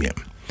a premium.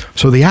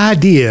 So the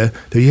idea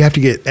that you have to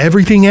get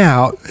everything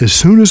out as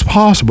soon as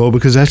possible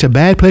because that's a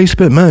bad place to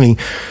put money.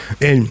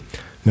 And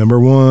number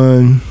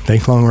one,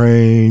 think long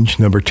range.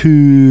 Number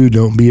two,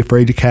 don't be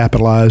afraid to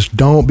capitalize.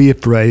 Don't be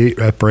afraid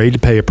to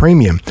pay a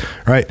premium,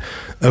 right?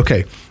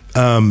 Okay.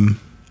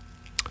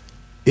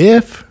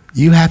 If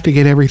you have to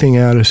get everything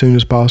out as soon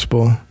as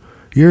possible,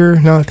 you're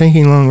not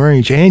thinking long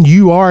range, and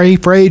you are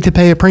afraid to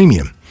pay a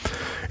premium.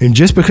 And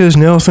just because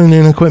Nelson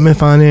and Equipment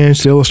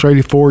Finance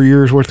illustrated 4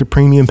 years worth of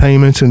premium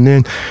payments, and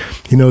then,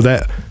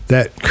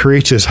 that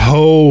creates this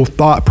whole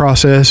thought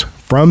process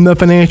from the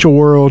financial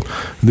world,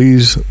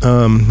 these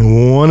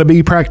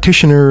wannabe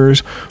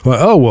practitioners,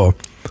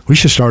 we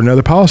should start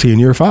another policy in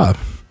year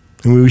 5.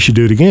 And we should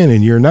do it again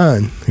in year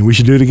 9. And we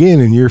should do it again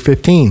in year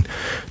 15.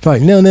 It's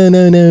like, no.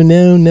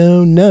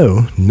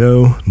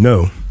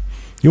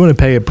 You want to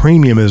pay a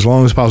premium as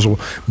long as possible.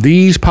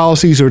 These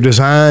policies are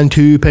designed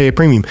to pay a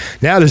premium.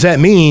 Now, does that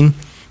mean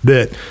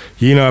that,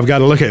 I've got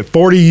to look at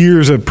 40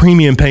 years of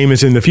premium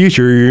payments in the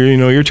future?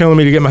 You're telling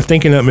me to get my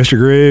thinking up, Mr.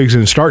 Griggs,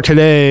 and start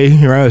today,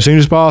 right, as soon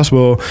as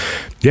possible.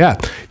 Yeah,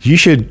 you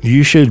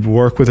should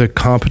work with a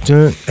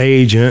competent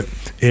agent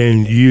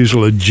and use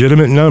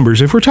legitimate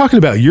numbers. If we're talking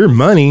about your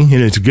money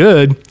and it's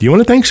good, do you want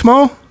to think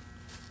small?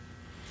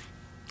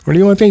 Or do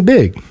you want to think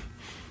big?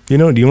 Do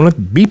you want to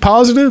be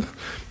positive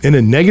in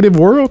a negative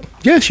world?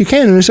 Yes, you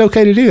can, and it's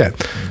okay to do that.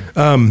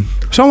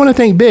 So I want to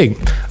think big.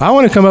 I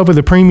want to come up with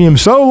a premium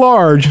so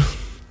large,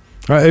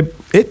 right,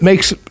 it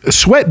makes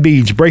sweat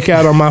beads break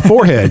out on my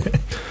forehead.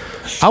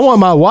 I want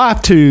my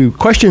wife to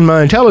question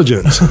my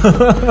intelligence.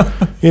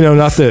 Not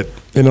that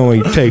it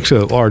only takes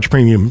a large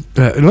premium.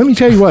 Let me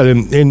tell you what,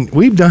 and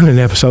we've done an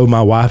episode,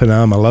 my wife and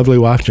I, my lovely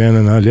wife, Jen,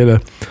 and I did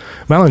a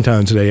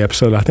Valentine's Day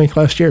episode, I think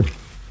last year.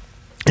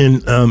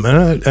 And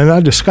I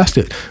discussed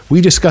it.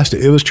 We discussed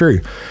it. It was true.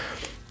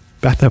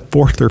 About the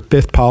 4th or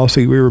 5th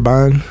policy we were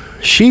buying,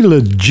 she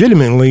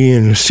legitimately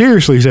and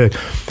seriously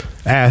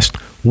asked,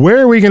 where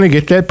are we going to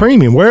get that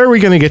premium? Where are we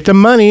going to get the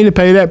money to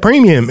pay that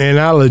premium? And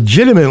I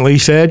legitimately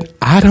said,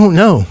 I don't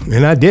know.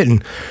 And I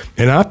didn't.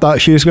 And I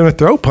thought she was going to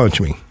throat punch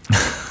me.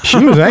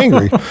 She was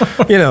angry,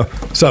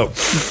 So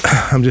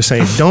I'm just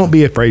saying, don't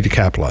be afraid to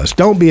capitalize.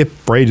 Don't be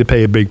afraid to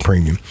pay a big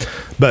premium.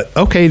 But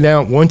okay,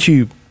 now once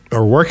you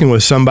are working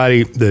with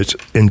somebody that's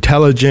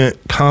intelligent,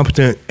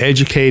 competent,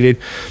 educated,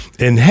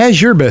 and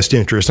has your best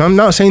interest. I'm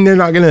not saying they're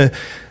not going to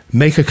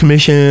make a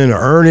commission or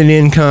earn an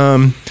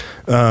income,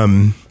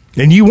 and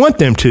you want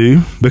them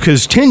to,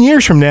 because 10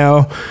 years from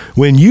now,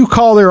 when you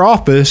call their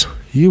office,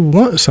 you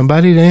want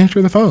somebody to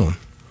answer the phone,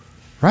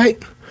 right?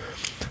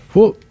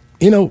 Well,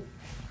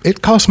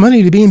 it costs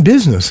money to be in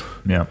business.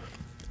 Yeah.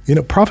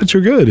 Profits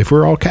are good if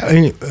we're all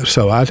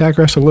so I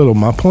digress a little.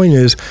 My point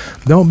is,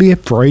 don't be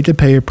afraid to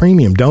pay a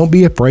premium. Don't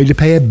be afraid to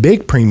pay a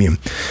big premium.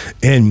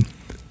 And,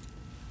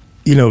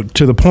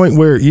 to the point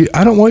where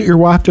I don't want your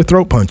wife to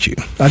throat punch you.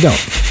 I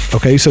don't.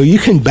 Okay. So you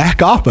can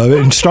back off of it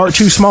and start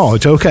too small.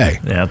 It's okay.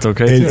 Yeah, it's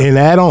okay. And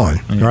add on,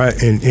 right?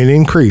 And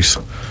increase.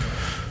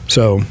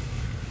 So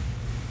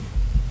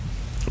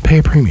pay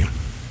a premium.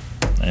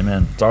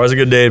 Amen. It's always a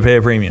good day to pay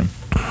a premium.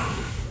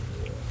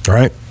 All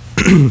right.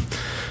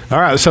 All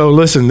right, so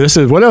listen, this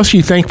is, what else are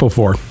you thankful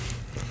for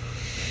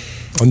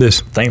on this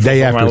thankful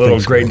day for after my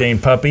little Great Dane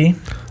puppy,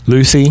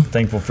 Lucy.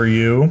 Thankful for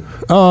you.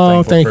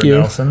 Oh, thankful thank for you.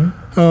 Nelson.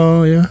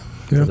 Oh, yeah.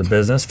 For the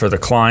business, for the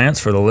clients,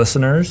 for the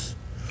listeners,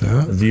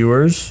 the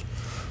viewers.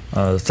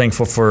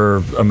 Thankful for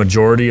a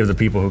majority of the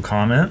people who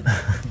comment.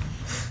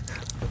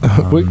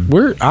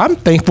 I'm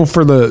thankful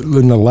for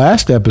in the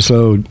last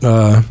episode,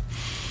 the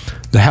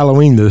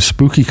Halloween, the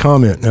spooky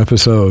comment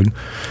episode.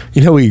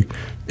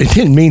 It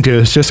didn't mean to.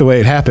 It's just the way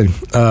it happened.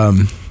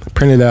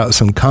 Printed out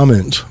some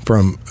comments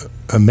from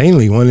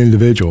mainly one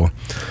individual.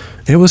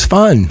 It was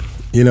fun.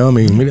 We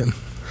didn't.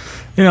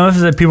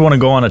 If people want to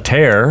go on a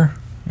tear,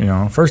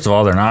 first of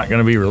all, they're not going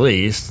to be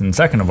released. And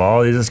second of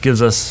all, it just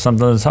gives us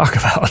something to talk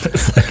about.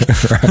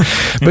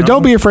 Right. But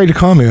don't be afraid to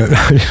comment.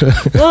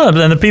 Well,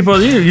 then the people,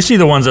 you see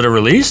the ones that are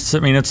released. I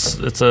mean,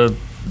 it's a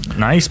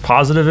nice,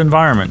 positive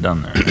environment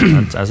down there,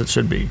 as it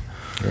should be.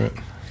 Right.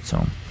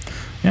 So,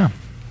 yeah.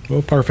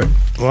 Well, perfect.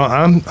 Well,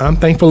 I'm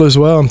thankful as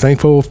well. I'm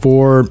thankful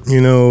for,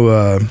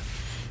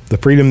 the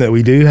freedom that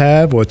we do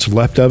have, what's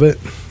left of it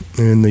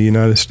in the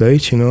United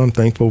States. I'm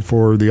thankful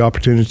for the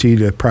opportunity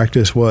to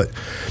practice what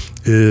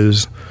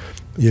is,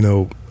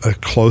 a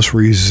close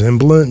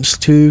resemblance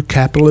to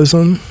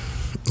capitalism.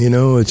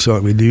 It's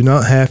like we do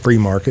not have free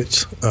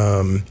markets,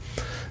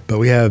 but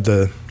we have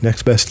the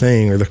next best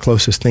thing or the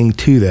closest thing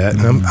to that.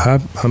 And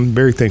I'm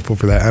very thankful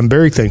for that. I'm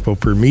very thankful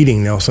for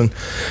meeting Nelson.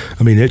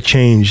 I mean, it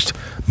changed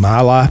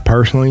my life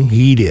personally.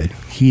 He did.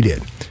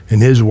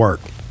 And his work,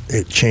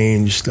 it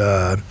changed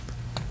a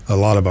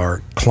lot of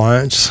our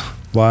clients'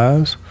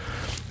 lives.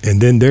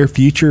 And then their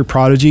future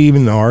prodigy,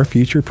 even our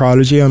future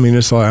prodigy. I mean,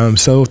 it's like I'm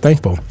so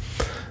thankful.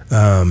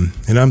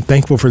 And I'm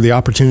thankful for the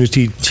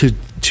opportunity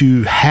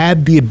to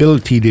have the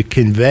ability to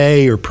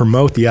convey or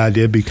promote the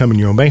idea of becoming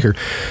your own banker.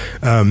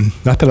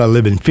 Not that I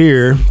live in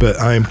fear, but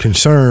I am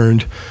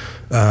concerned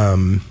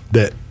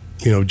that,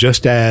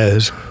 just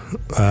as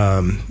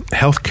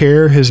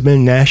healthcare has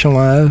been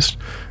nationalized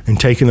and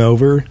taken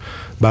over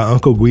by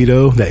Uncle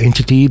Guido, the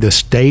entity, the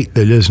state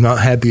that does not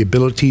have the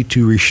ability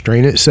to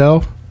restrain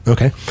itself,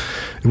 okay,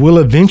 it will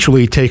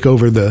eventually take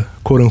over the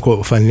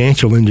quote-unquote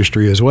financial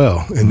industry as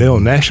well, and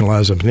they'll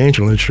nationalize the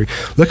financial industry.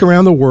 Look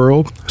around the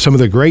world. Some of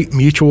the great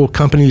mutual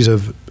companies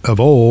of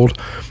old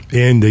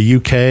in the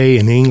UK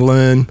and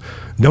England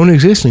don't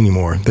exist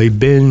anymore. They've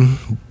been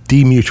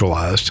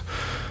demutualized.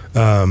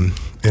 And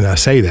I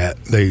say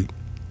that. They,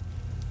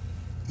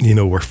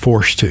 were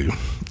forced to,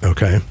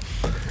 okay?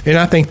 And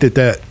I think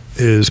that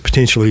is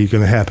potentially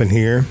going to happen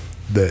here,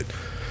 that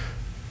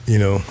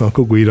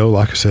Uncle Guido,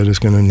 like I said, is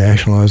going to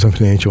nationalize the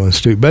financial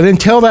institute. But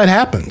until that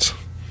happens,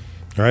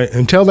 right?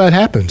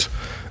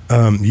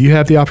 You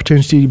have the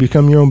opportunity to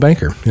become your own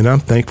banker, and I'm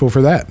thankful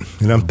for that.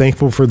 And I'm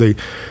thankful for the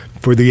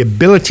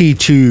ability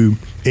to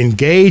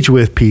engage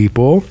with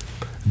people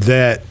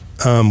that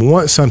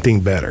want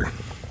something better,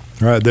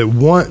 right? That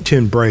want to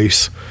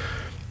embrace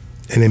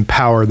and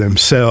empower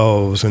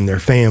themselves and their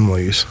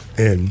families,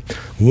 and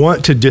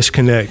want to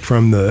disconnect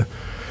from the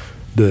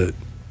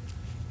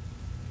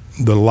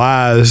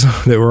lies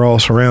that we're all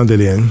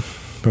surrounded in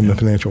from the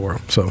financial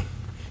world. So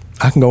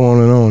I can go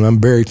on and on. I'm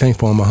very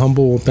thankful. I'm a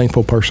humble,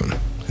 thankful person.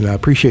 And I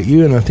appreciate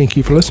you, and I thank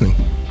you for listening.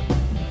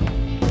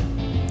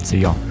 See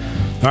y'all.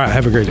 All right.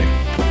 Have a great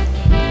day.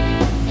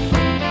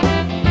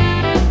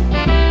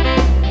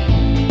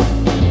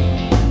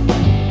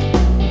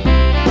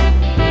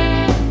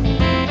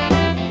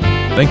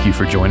 Thank you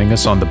for joining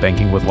us on the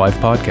Banking with Life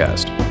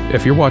podcast.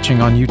 If you're watching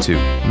on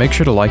YouTube, make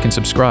sure to like and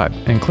subscribe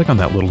and click on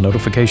that little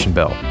notification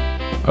bell.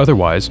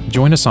 Otherwise,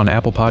 join us on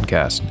Apple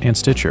Podcasts and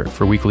Stitcher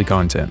for weekly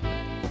content.